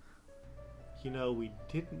 You know, we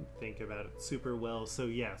didn't think about it super well, so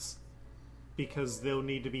yes. Because they'll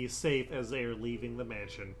need to be safe as they are leaving the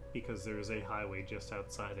mansion, because there's a highway just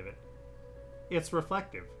outside of it. It's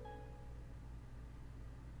reflective.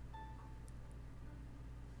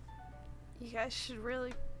 You guys should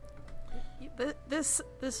really... This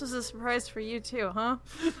was a surprise for you too, huh?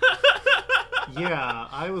 Yeah,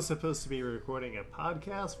 I was supposed to be recording a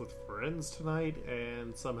podcast with friends tonight,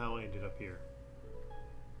 and somehow I ended up here.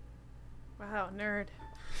 Wow, nerd.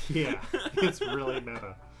 Yeah, it's really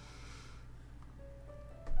meta.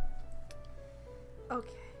 Okay.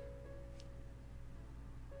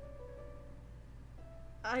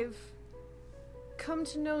 I've come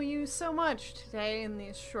to know you so much today in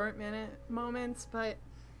these short moments, but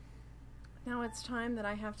now it's time that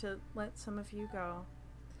I have to let some of you go.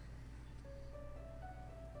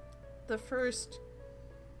 The first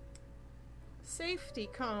safety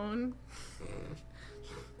cone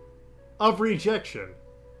Of rejection.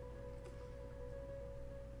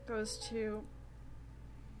 goes to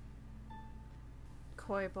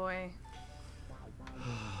Koi Boy.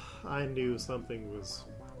 I knew something was...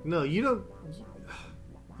 No, you don't...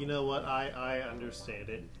 You know what? I understand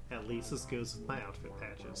it. At least this goes with my outfit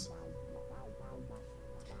patches.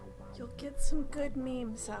 You'll get some good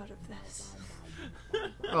memes out of this.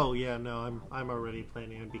 Oh yeah, no, I'm already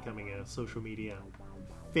planning on becoming a social media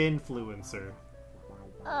finfluencer.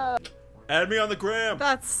 Add me on the gram.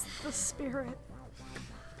 That's the spirit.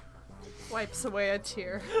 Wipes away a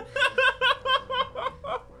tear.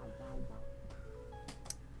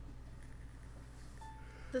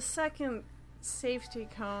 The second safety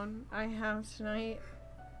cone I have tonight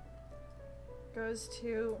goes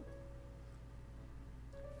to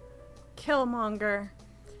Killmonger.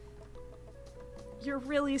 You're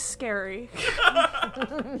really scary.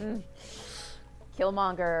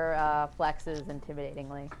 Killmonger flexes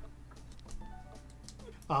intimidatingly.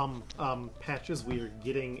 Patches, we are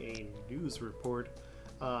getting a news report.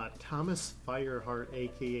 Thomas Fireheart,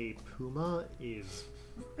 aka Puma, is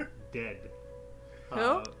dead.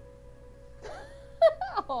 Who?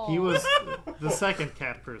 He was the second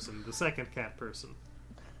cat person.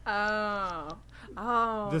 Oh.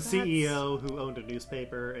 The CEO who owned a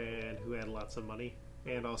newspaper and who had lots of money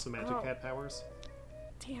and also magic cat powers.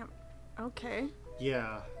 Damn. Okay.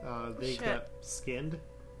 Yeah, they Shit. got skinned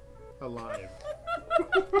alive.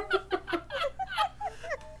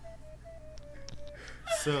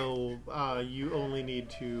 So, you only need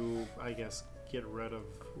to, I guess, get rid of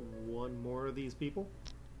one more of these people.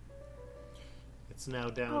 It's now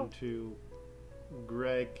down to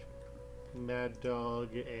Greg, Mad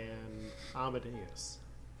Dog, and Amadeus.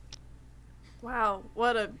 Wow,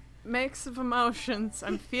 what a mix of emotions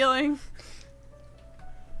I'm feeling.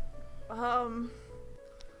 A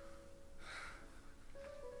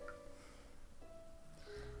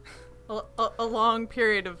long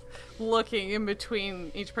period of looking in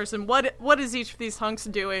between each person. What is each of these hunks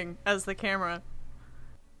doing as the camera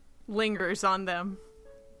lingers on them?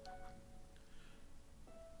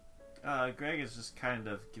 Greg is just kind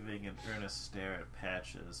of giving an earnest stare at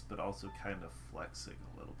Patches, but also kind of flexing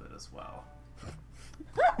a little bit as well.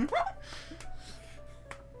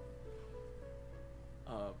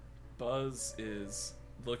 Buzz is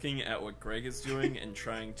looking at what Greg is doing and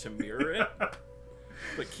trying to mirror it,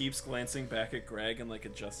 but keeps glancing back at Greg and like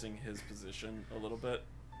adjusting his position a little bit.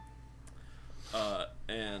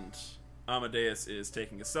 And Amadeus is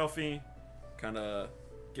taking a selfie, kind of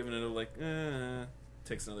giving it a like,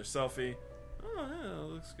 takes another selfie. Oh yeah, that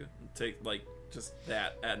looks good. Take like just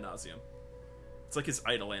that ad nauseum. It's like his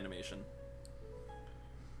idle animation.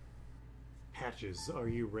 Patches, are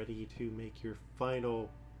you ready to make your final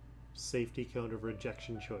safety cone of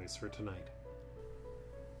rejection choice for tonight?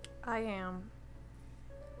 I am.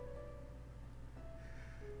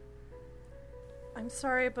 I'm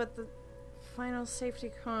sorry, but the final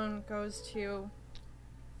safety cone goes to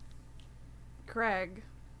Greg.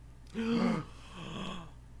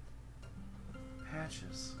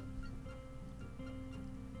 Patches.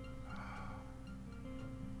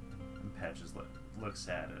 And Patches looks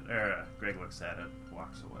at it. Greg looks at it,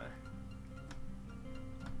 walks away.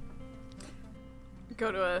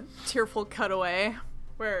 Go to a tearful cutaway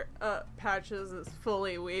where Patches is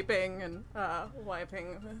fully weeping and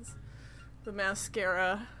wiping the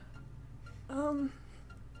mascara.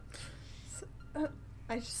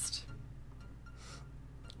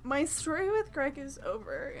 my story with Greg is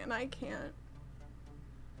over, and I can't.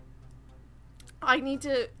 I need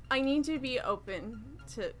to be open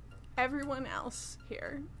to everyone else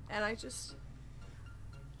here, and I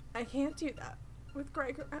can't do that with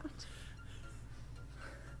Greg around.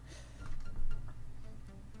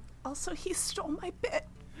 Also, he stole my bit.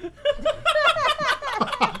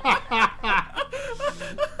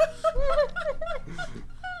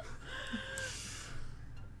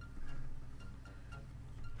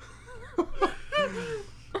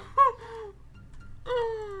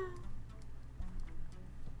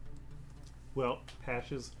 Well,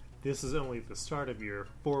 Patches, this is only the start of your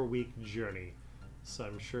 4-week journey, so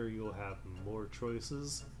I'm sure you'll have more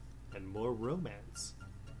choices and more romance.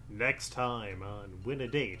 Next time on Win a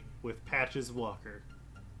Date with Patches Walker.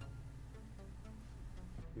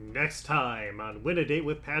 Next time on Win a Date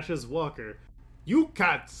with Patches Walker. You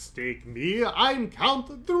can't stake me, I'm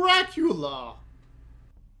Count Dracula!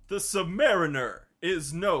 The Submariner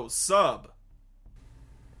is no sub.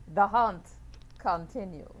 The hunt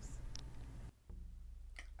continues.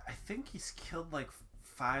 I think he's killed like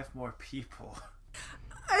 5 more people.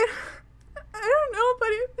 I don't know, but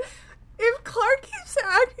if Clark keeps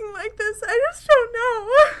acting like this, I just don't know.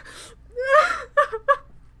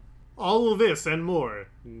 All of this and more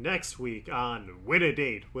next week on Win a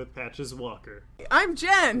Date with Patches Walker. I'm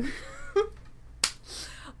Jen.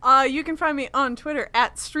 You can find me on Twitter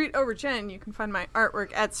at StreetOverJen. You can find my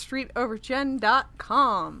artwork at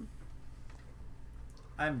StreetOverJen.com.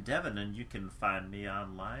 I'm Devin, and you can find me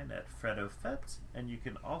online at FredoFett, and you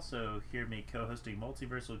can also hear me co-hosting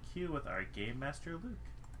Multiversal Q with our Game Master Luke.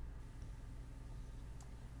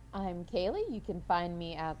 I'm Kaylee. You can find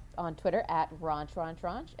me on Twitter at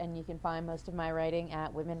RaunchRaunchRaunch, and you can find most of my writing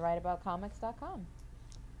at WomenWriteAboutComics.com.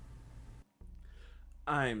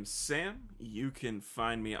 I'm Sam. You can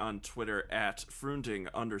find me on Twitter at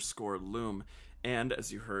Frunding_Loom. And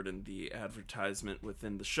as you heard in the advertisement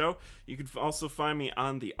within the show, you can also find me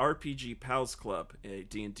on the RPG Pals Club, a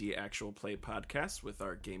D&D actual play podcast with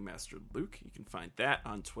our Game Master Luke. You can find that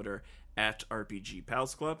on Twitter at RPG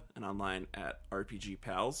Pals Club and online at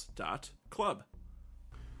rpgpals.club.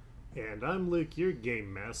 And I'm Luke, your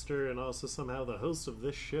Game Master, and also somehow the host of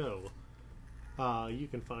this show. You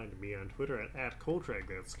can find me on Twitter at Koltreg,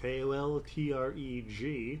 that's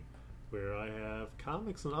KOLTREG, where I have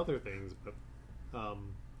comics and other things, but I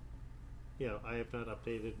have not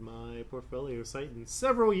updated my portfolio site in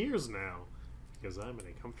several years now, because I'm in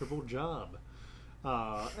a comfortable job.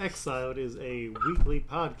 Exiled is a weekly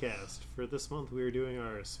podcast. For this month, we are doing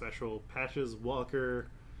our special Patches Walker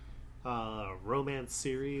romance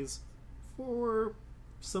series. For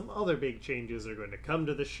some other big changes are going to come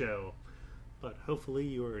to the show. But hopefully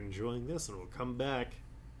you are enjoying this, and we'll come back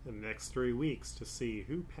in the next 3 weeks to see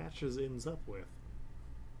who Patches ends up with.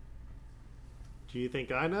 Do you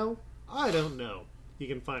think I know? I don't know. You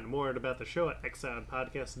can find more about the show at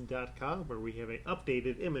exiledpodcast.com, where we have an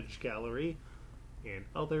updated image gallery and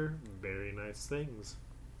other very nice things.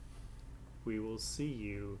 We will see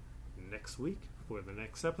you next week for the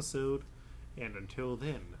next episode, and until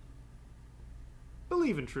then,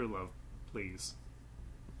 believe in true love, please.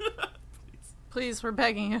 Please, we're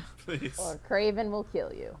begging you. Please. Or Craven will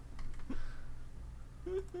kill you.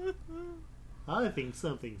 I think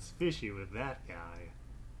something's fishy with that guy.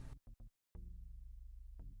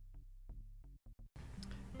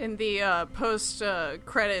 In the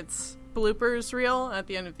post-credits bloopers reel at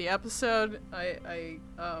the end of the episode,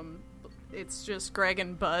 it's just Greg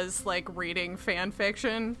and Buzz, reading fan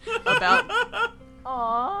fiction about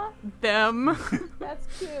Aww, them. that's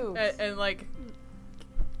cute. and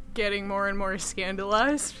getting more and more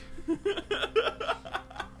scandalized.